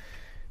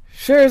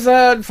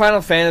 Sherazade,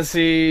 Final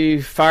Fantasy,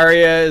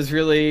 Faria is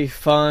really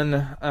fun.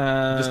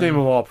 Just name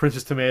them all.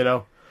 Princess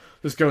Tomato.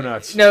 Just go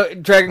nuts. No,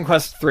 Dragon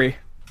Quest 3.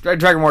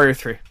 Dragon Warrior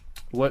 3.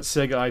 What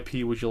Sega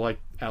IP would you like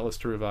Atlas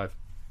to revive?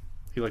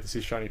 You'd like to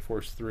see Shining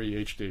Force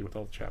 3 HD with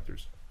all the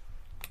chapters.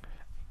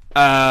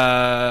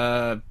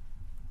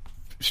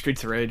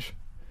 Streets of Rage.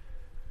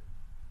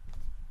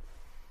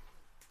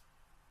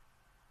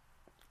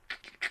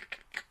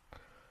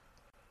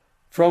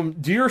 From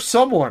Dear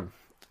Someone,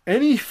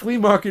 any flea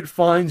market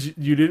finds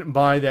you didn't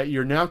buy that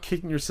you're now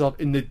kicking yourself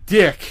in the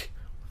dick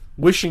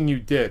wishing you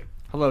did.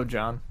 Hello,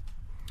 John.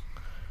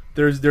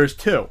 There's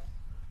 2.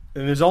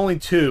 And there's only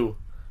 2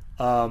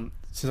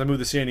 since I moved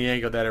to San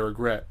Diego that I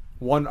regret.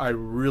 One I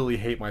really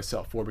hate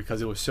myself for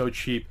because it was so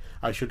cheap.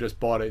 I should have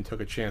just bought it and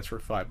took a chance for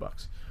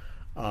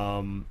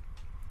 $5.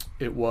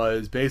 It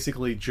was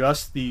basically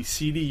just the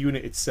CD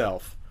unit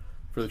itself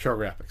for the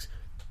TurboGrafx.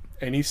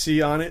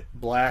 NEC on it,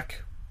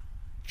 black.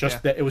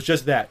 That. It was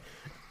just that.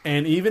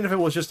 And even if it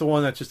was just the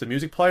one that's just a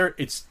music player,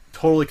 it's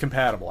totally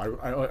compatible.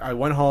 I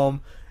went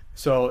home,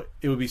 so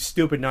it would be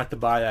stupid not to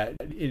buy that.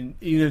 Even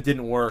if it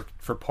didn't work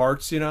for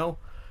parts, And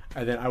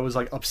then I was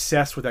like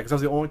obsessed with that because that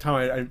was the only time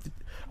I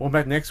went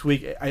back next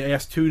week. I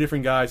asked 2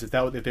 different guys if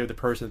they were the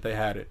person that they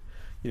had it.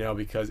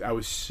 Because I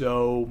was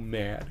so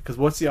mad. Because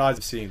what's the odds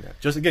of seeing that?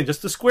 Just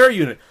the square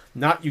unit.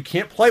 You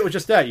can't play it with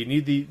just that. You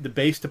need the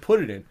base to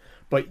put it in.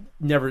 But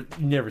you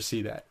never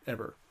see that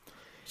ever.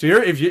 So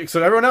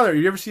everyone out there,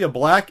 if you ever see a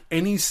black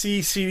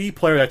NEC CD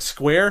player that's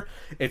square,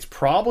 it's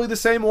probably the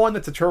same one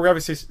that's a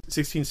TurboGrafx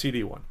 16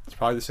 CD one. It's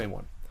probably the same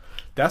one.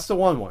 That's the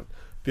one.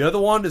 The other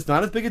one is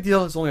not as big a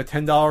deal. It's only a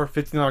 $10,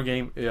 $15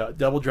 game.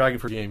 Double Dragon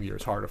for Game Gear.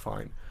 It's hard to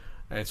find,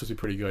 and it's supposed to be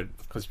pretty good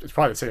because it's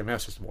probably the same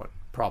Master System one.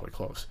 Probably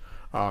close.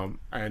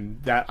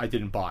 And that I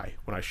didn't buy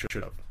when I should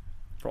have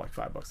for like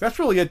 $5. That's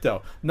really it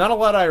though. Not a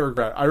lot I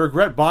regret. I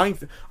regret buying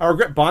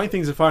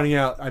things and finding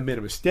out I made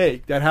a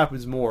mistake. That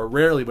happens more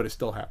rarely, but it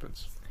still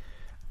happens.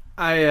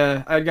 I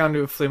had gone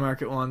to a flea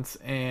market once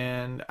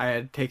and I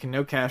had taken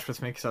no cash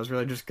with me because I was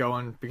really just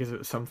going because it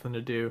was something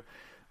to do.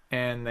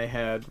 And they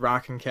had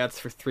Rockin' Cats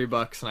for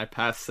 $3 and I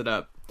passed it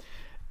up.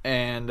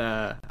 And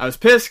I was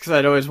pissed because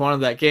I'd always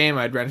wanted that game.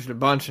 I'd rented a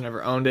bunch and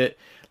never owned it.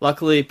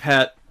 Luckily,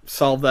 Pat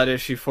solved that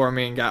issue for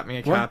me and got me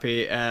a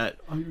copy at...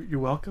 Oh,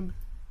 you're welcome.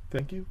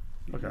 Thank you.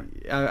 Okay.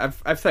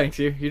 I've thanked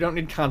you. You don't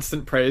need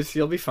constant praise.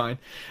 You'll be fine.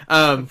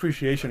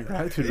 Appreciation and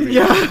gratitude.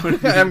 Yeah,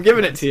 I'm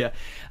giving it to you.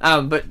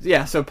 But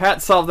yeah, so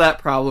Pat solved that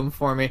problem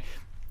for me.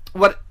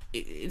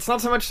 It's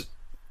not so much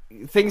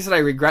things that I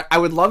regret. I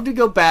would love to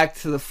go back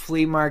to the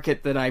flea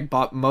market that I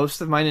bought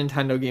most of my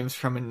Nintendo games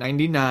from in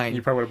 '99.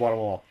 You probably would have bought them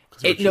all.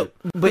 No,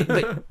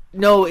 but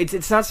no,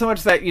 it's not so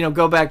much that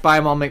go back, buy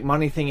them all, make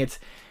money thing. It's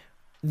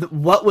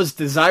what was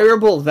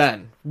desirable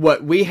then.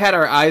 What we had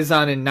our eyes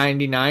on in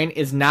 '99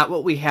 is not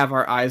what we have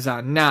our eyes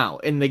on now.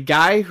 And the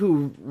guy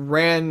who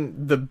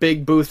ran the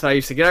big booth that I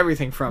used to get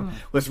everything from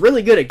was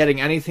really good at getting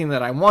anything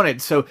that I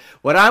wanted. So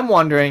what I'm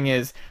wondering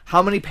is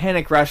how many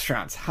Panic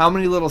Restaurants, how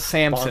many Little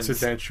Samsons, Bonk's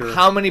Adventure.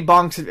 How many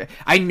Bonk's.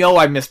 I know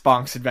I missed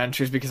Bonk's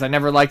Adventures because I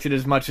never liked it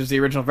as much as the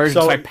original version,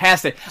 so I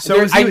passed it.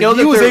 So he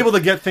was able to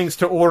get things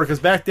to order because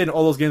back then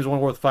all those games were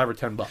worth $5 or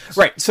 $10.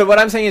 Right. So what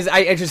I'm saying is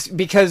I just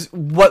because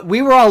what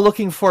we were all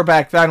looking for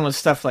back then was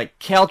stuff like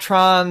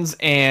Caltrons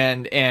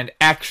and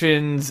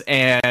Actions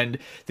and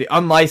the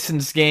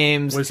unlicensed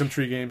games, Wisdom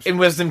Tree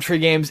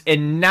games,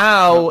 and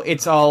now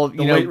it's all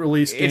late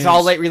release games. It's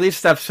all late release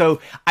stuff.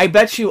 So I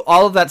bet you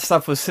all of that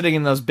stuff was sitting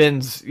in those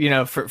bins,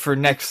 for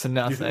next to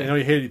nothing.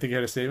 You think you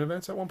had a save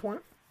events at one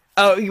point?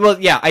 Oh, well,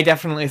 yeah, I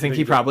definitely think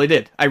he probably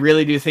did. I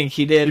really do think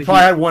he did. He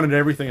probably had one and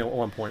everything at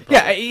one point.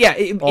 Probably. Yeah.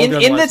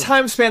 In the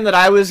time span that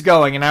I was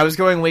going, and I was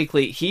going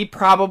weekly, he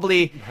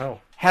probably,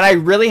 had I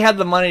really had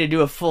the money to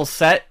do a full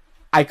set,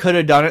 I could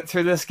have done it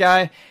through this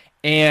guy.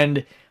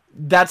 And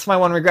that's my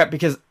one regret,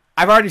 because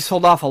I've already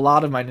sold off a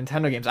lot of my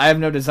Nintendo games. I have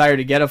no desire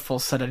to get a full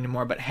set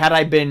anymore, but had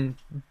I been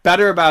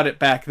better about it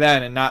back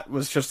then and not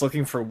was just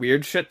looking for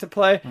weird shit to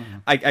play,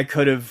 I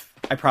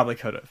probably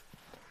could have.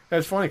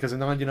 That's funny, because in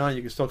 99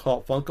 you can still call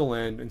it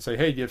Funkoland and say,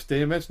 hey, do you have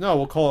Stadium events? No,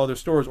 we'll call other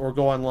stores or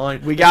go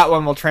online. We got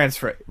one, we'll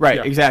transfer it. Right,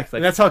 yeah. Exactly.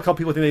 And that's how a couple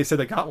people think they said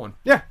they got one.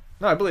 Yeah,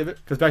 no, I believe it.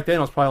 Because back then it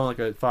was probably like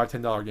a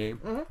 $5, $10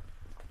 game.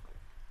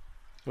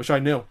 Which I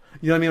knew.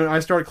 You know what I mean? When I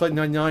started collecting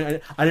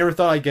 99, I never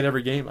thought I'd get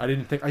every game. I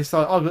didn't think. I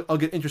thought, I'll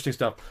get interesting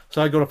stuff.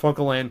 So I go to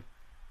Funkoland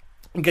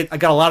and I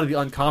got a lot of the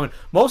uncommon.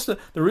 The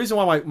reason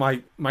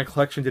why my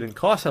collection didn't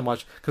cost that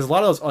much, because a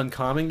lot of those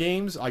uncommon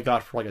games I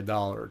got for like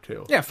 $1 or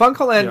 $2. Yeah,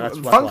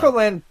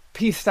 Funkoland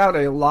pieced out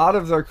a lot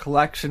of their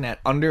collection at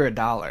under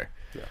 $1.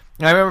 Yeah.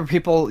 And I remember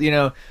people,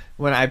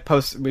 when I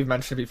posted, we've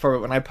mentioned it before,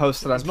 but when I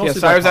posted on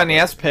PSR's on the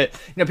S-Pit,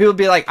 people would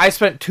be like, I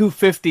spent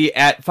 $250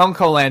 at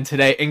Funkoland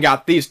today and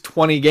got these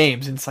 20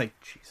 games. And it's like,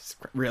 Jesus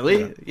Christ,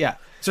 really? Yeah.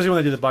 Especially when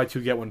they did the buy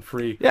two, get one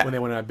free when they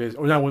went out of business.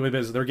 Or not when they went out of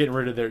business, they're getting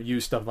rid of their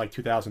used stuff in like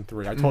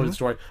 2003. I told you the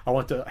story. I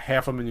went to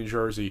half of them in New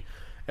Jersey,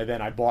 and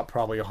then I bought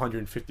probably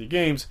 150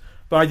 games.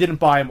 But I didn't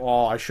buy them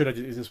all. I should have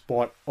just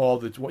bought all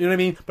the... You know what I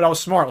mean? But I was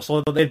smart.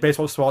 So they had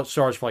baseball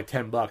stars for like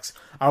 $10.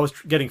 I was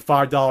getting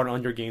 $5 and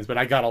under games, but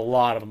I got a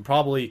lot of them.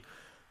 Probably,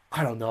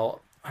 I don't know.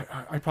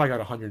 I probably got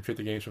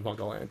 150 games from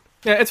Funkoland.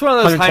 Yeah, it's one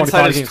of those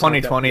hindsight is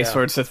 2020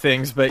 sorts of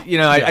things. But,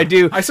 I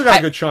do... I still got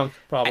a good chunk,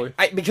 probably.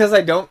 Because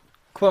I don't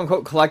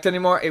quote-unquote collect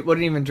anymore, it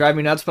wouldn't even drive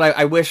me nuts, but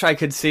I wish I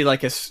could see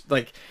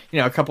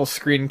a couple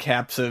screen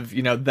caps of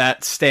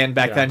that stand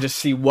back then, just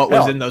see what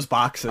was in those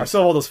boxes. I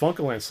saw all those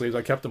Funkoland sleeves.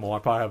 I kept them all. I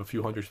probably have a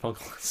few hundred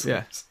Funkoland sleeves.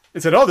 Yeah.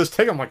 It said, this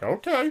take. I'm like,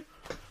 okay.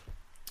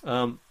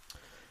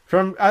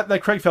 From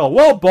that Craig fell.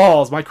 Well,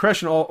 balls. My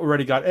question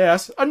already got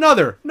asked.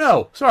 Another.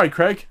 No. Sorry,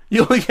 Craig.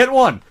 You only get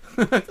one.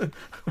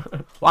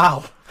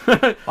 Wow.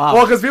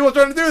 Well, because people are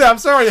trying to do that. I'm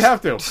sorry. You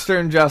have to.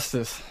 Stern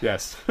justice.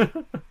 Yes.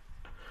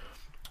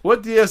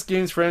 What DS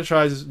games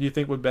franchises do you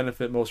think would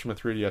benefit most from a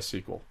 3DS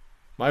sequel?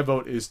 My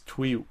vote is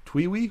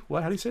Tweewee.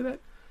 What? How do you say that?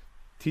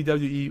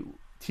 TWEWY?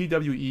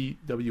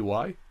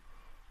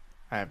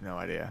 I have no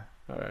idea.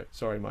 All right.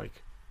 Sorry,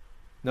 Mike.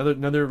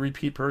 Another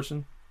repeat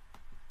person?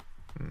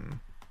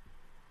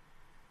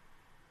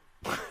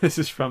 This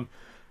is from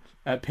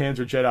at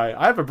Panzer Jedi.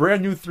 I have a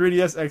brand new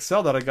 3DS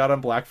XL that I got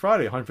on Black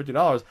Friday,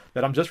 $150,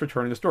 that I'm just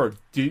returning to the store.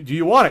 Do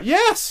you want it?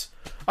 Yes!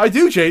 I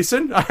do,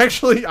 Jason.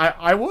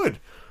 I would.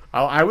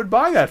 I would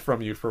buy that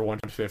from you for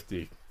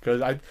 $150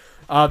 because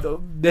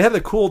they had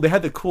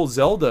the cool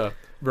Zelda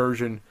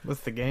version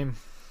with the game.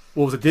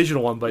 Well, it was a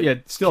digital one, but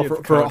still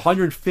for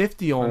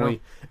 $150 only,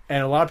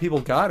 and a lot of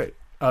people got it.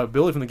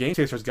 Billy from the Game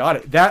Chasers got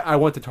it. That I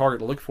went to Target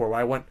to look for. When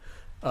I went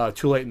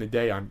too late in the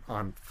day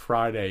on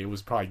Friday, it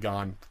was probably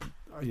gone.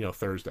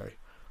 Thursday.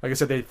 Like I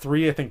said, they had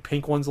 3 I think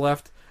pink ones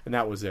left, and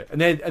that was it.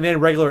 And then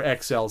regular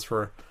XLs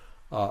for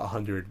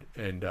 $100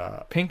 and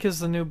pink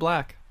is the new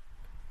black.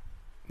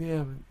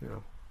 Yeah,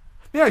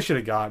 I should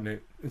have gotten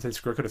it. Instead,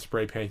 I could have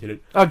spray painted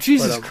it. Oh,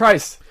 Jesus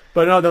Christ!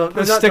 But no,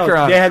 sticker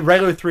on. They had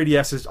regular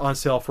 3DSs on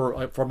sale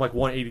from like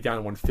 $180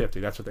 down to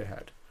 $150. That's what they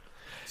had.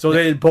 So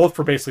they had both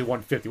for basically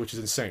 $150, which is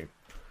insane.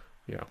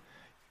 Yeah,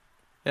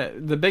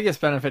 the biggest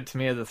benefit to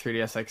me of the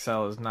 3DS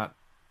XL is not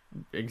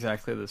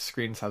exactly the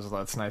screen size,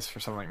 although it's nice for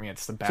someone like me.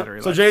 It's the battery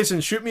life. So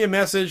Jason, shoot me a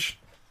message.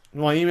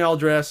 My email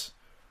address,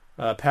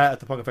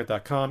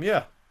 pat@thepunkeffect.com.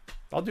 Yeah,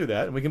 I'll do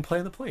that, and we can play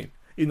on the plane,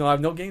 even though I have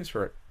no games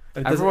for it.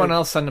 Everyone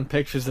else send them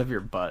pictures of your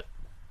butt.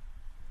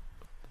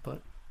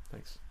 Butt?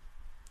 Thanks.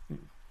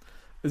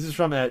 This is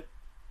from at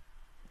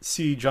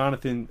C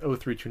Jonathan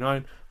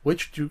 0329.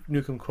 Which Duke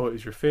Nukem quote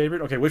is your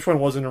favorite? Okay, which one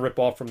wasn't a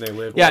ripoff from They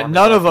Live? Yeah,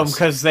 none of them,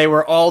 because they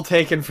were all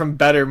taken from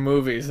better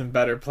movies and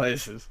better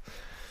places.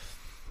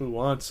 Who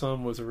Wants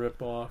Some was a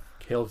ripoff.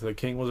 Hail to the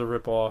King was a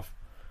ripoff.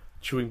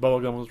 Chewing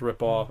Bubblegum was a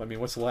ripoff. I mean,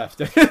 what's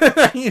left? I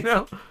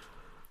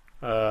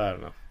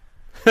don't know.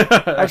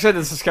 I actually had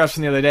this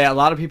discussion the other day. A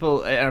lot of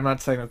people, and I'm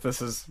not saying that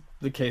this is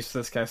the case for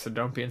this guy, so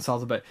don't be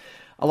insulted, but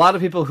a lot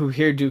of people who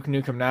hear Duke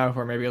Nukem now, who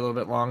are maybe a little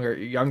bit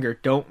younger,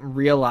 don't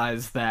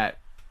realize that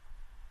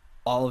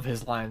all of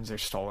his lines are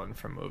stolen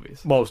from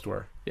movies. Most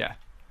were. Yeah.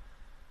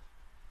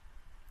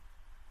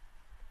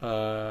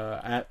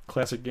 At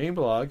Classic Game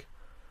Blog,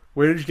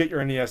 where did you get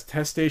your NES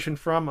test station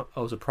from? It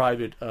was a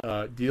private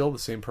deal, the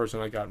same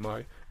person I got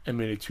my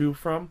M82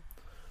 from.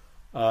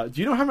 Do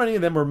you know how many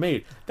of them were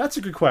made? That's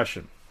a good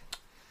question.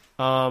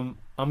 I'm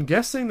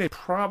guessing they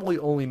probably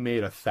only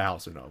made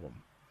 1,000 of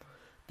them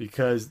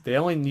because they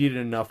only needed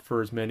enough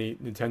for as many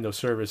Nintendo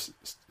Service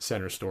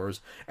Center stores,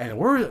 and there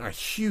were a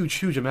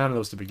huge amount of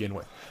those to begin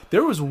with.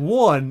 There was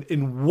one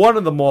in one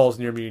of the malls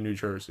near me in New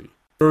Jersey.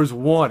 There was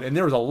one, and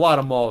there was a lot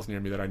of malls near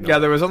me that I know. Yeah,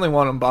 there was only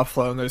one in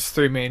Buffalo, and there's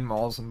 3 main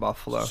malls in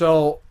Buffalo.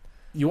 So,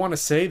 you want to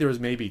say there was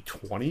maybe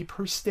 20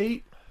 per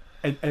state?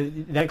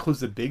 and that includes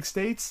the big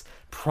states.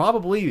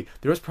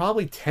 There's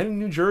probably 10 in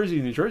New Jersey.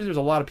 In New Jersey, there's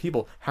a lot of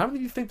people. How many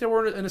do you think there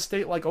were in a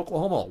state like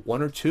Oklahoma?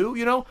 1 or 2,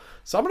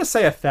 So I'm going to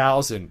say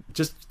 1,000,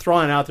 just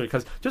throwing it out there,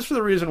 because just for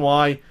the reason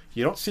why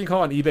you don't see them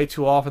come on eBay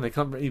too often. They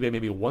come on eBay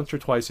maybe once or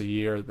twice a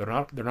year. They're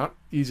not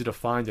easy to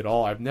find at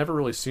all. I've never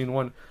really seen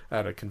one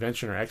at a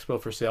convention or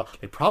expo for sale.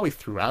 They probably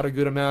threw out a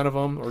good amount of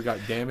them or got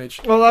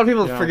damaged. Well, a lot of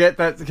people forget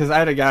that, because I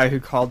had a guy who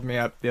called me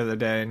up the other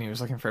day and he was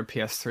looking for a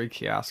PS3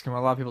 kiosk, and what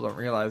a lot of people don't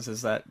realize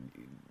is that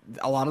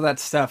a lot of that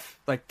stuff,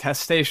 like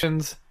test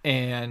stations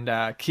and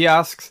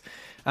kiosks,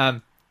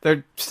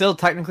 they're still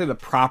technically the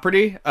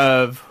property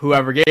of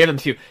whoever gave them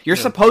to you. You're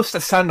supposed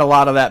to send a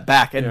lot of that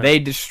back, and they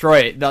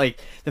destroy it.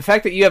 Like, the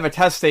fact that you have a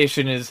test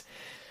station is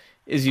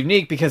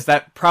unique, because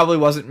that probably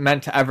wasn't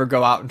meant to ever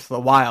go out into the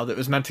wild. It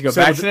was meant to go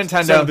back to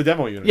Nintendo. The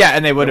demo unit. Yeah,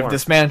 and they would have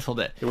dismantled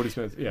it. They would have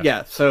dismantled it.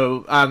 Yeah.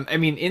 So, I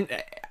mean,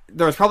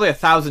 there was probably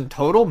 1,000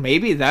 total,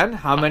 maybe then.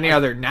 How many are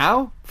there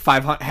now?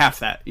 500, half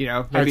that,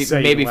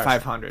 maybe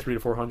 500. 300 to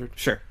 400.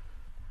 Sure.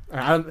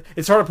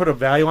 It's hard to put a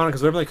value on it,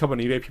 because whenever they come on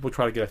eBay, people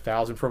try to get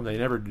 1,000 from them. They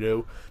never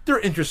do. They're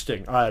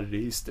interesting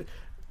oddities.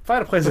 If I had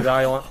to place a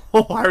value on,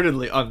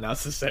 wholeheartedly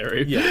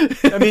unnecessary. Yeah,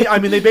 I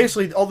mean, they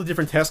basically, all the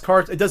different test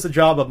cards. It does the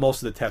job of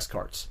most of the test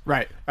cards.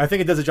 Right. I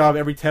think it does the job of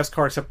every test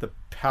card except the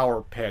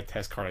Power Pad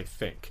test card. I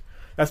think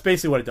that's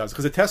basically what it does.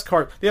 Because the test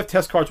card, they have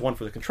test cards, one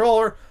for the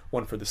controller,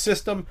 one for the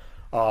system,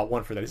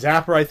 one for the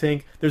zapper. I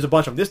think there's a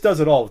bunch of them. This does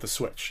it all with the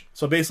Switch.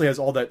 So it basically has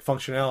all that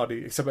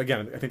functionality, except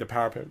again, I think the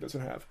Power Pad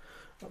doesn't have.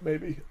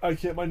 Maybe I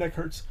can't. My neck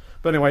hurts.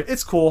 But anyway,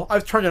 it's cool.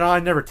 I've turned it on. I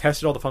never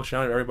tested all the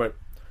functionality of everybody.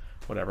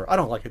 Whatever. I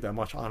don't like it that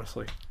much,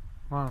 honestly.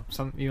 Wow,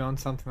 you own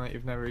something that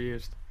you've never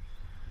used.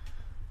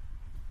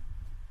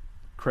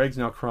 Craig's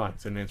now crying.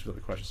 It's an answer to the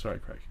question. Sorry,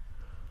 Craig.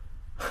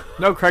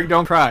 No, Craig,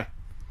 don't cry.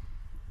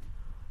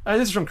 And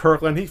this is from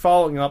Kirkland. He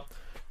following up.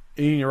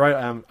 Ian, you're right.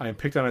 I am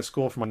picked on at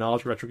school for my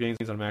knowledge of retro games,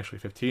 and I'm actually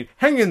 15.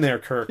 Hang in there,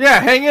 Kirk.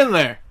 Yeah, hang in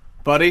there,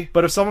 buddy.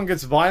 But if someone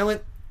gets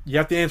violent, you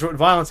have to answer it with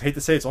violence. I hate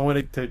to say it, it's the only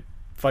way to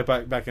fight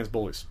back against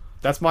bullies.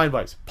 That's my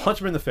advice. Punch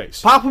them in the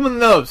face. Pop them in the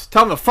nose.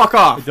 Tell them to fuck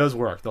off. It does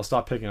work. They'll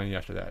stop picking on you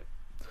after that.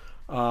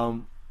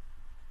 And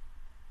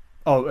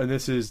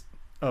this is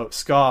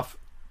Scoff.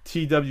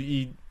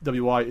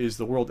 TWEWY is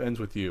The World Ends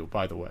With You,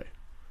 by the way,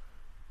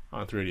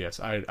 on 3DS.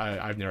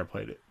 I've never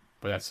played it,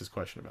 but that's his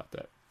question about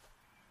that.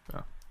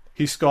 Oh.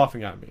 He's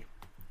scoffing at me.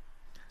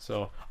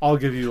 So I'll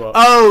give you a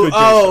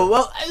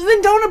well,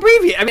 then don't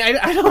abbreviate. I mean,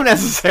 I don't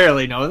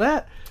necessarily know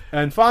that.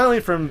 And finally,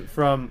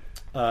 from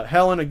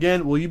Helen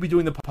again, will you be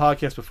doing the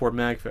podcast before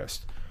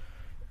MagFest?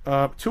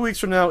 2 weeks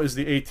from now is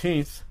the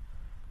 18th.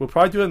 We'll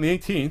probably do it on the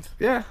 18th.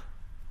 Yeah.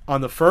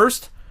 On the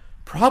 1st,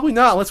 probably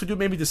not, unless we do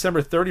maybe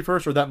December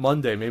 31st or that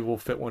Monday. Maybe we'll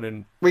fit one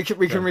in. We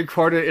can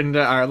record it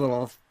into our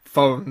little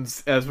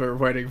phones as we're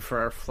waiting for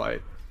our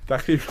flight.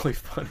 That could be really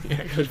funny.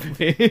 Yeah, it could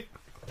be.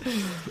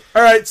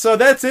 All right, so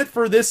that's it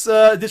for this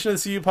edition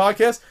of the CU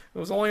podcast. It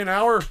was only an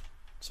hour,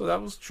 so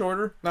that was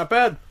shorter. Not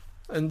bad.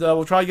 And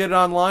we'll try to get it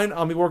online.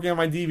 I'll be working on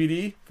my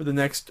DVD for the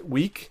next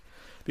week.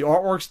 The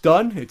artwork's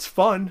done. It's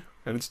fun,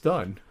 and it's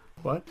done.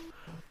 What?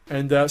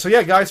 And so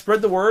yeah, guys,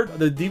 spread the word.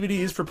 The DVD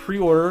is for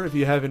pre-order. If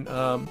you haven't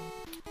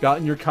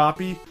gotten your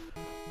copy,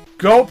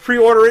 go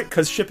pre-order it,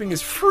 because shipping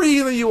is free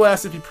in the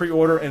U.S. if you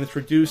pre-order, and it's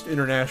reduced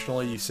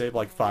internationally. You save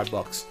like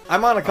 $5.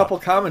 I'm on a couple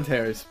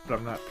commentaries, but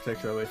I'm not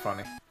particularly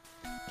funny.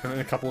 And then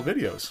a couple of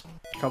videos.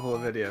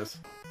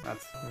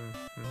 That's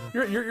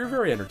You're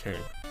very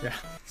entertaining. Yeah.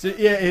 So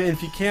yeah, and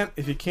if you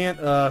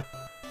can't buy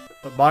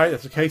it,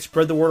 that's okay.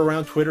 Spread the word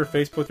around Twitter,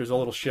 Facebook. There's all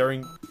little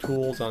sharing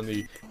tools on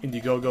the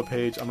Indiegogo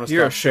page. I'm gonna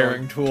You're a stop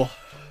sharing tool.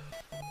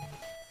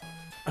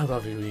 I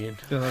love you, Ian.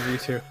 I love you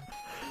too.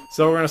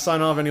 So we're gonna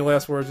sign off. Any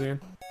last words, Ian?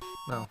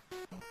 No.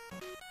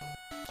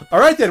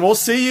 All right then. We'll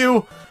see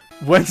you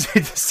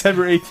Wednesday,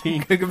 December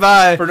 18th.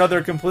 Goodbye. For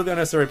another completely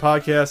unnecessary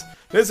podcast.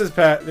 This is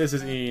Pat. This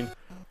is Ian.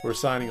 We're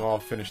signing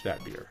off. Finish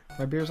that beer.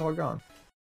 My beer's all gone.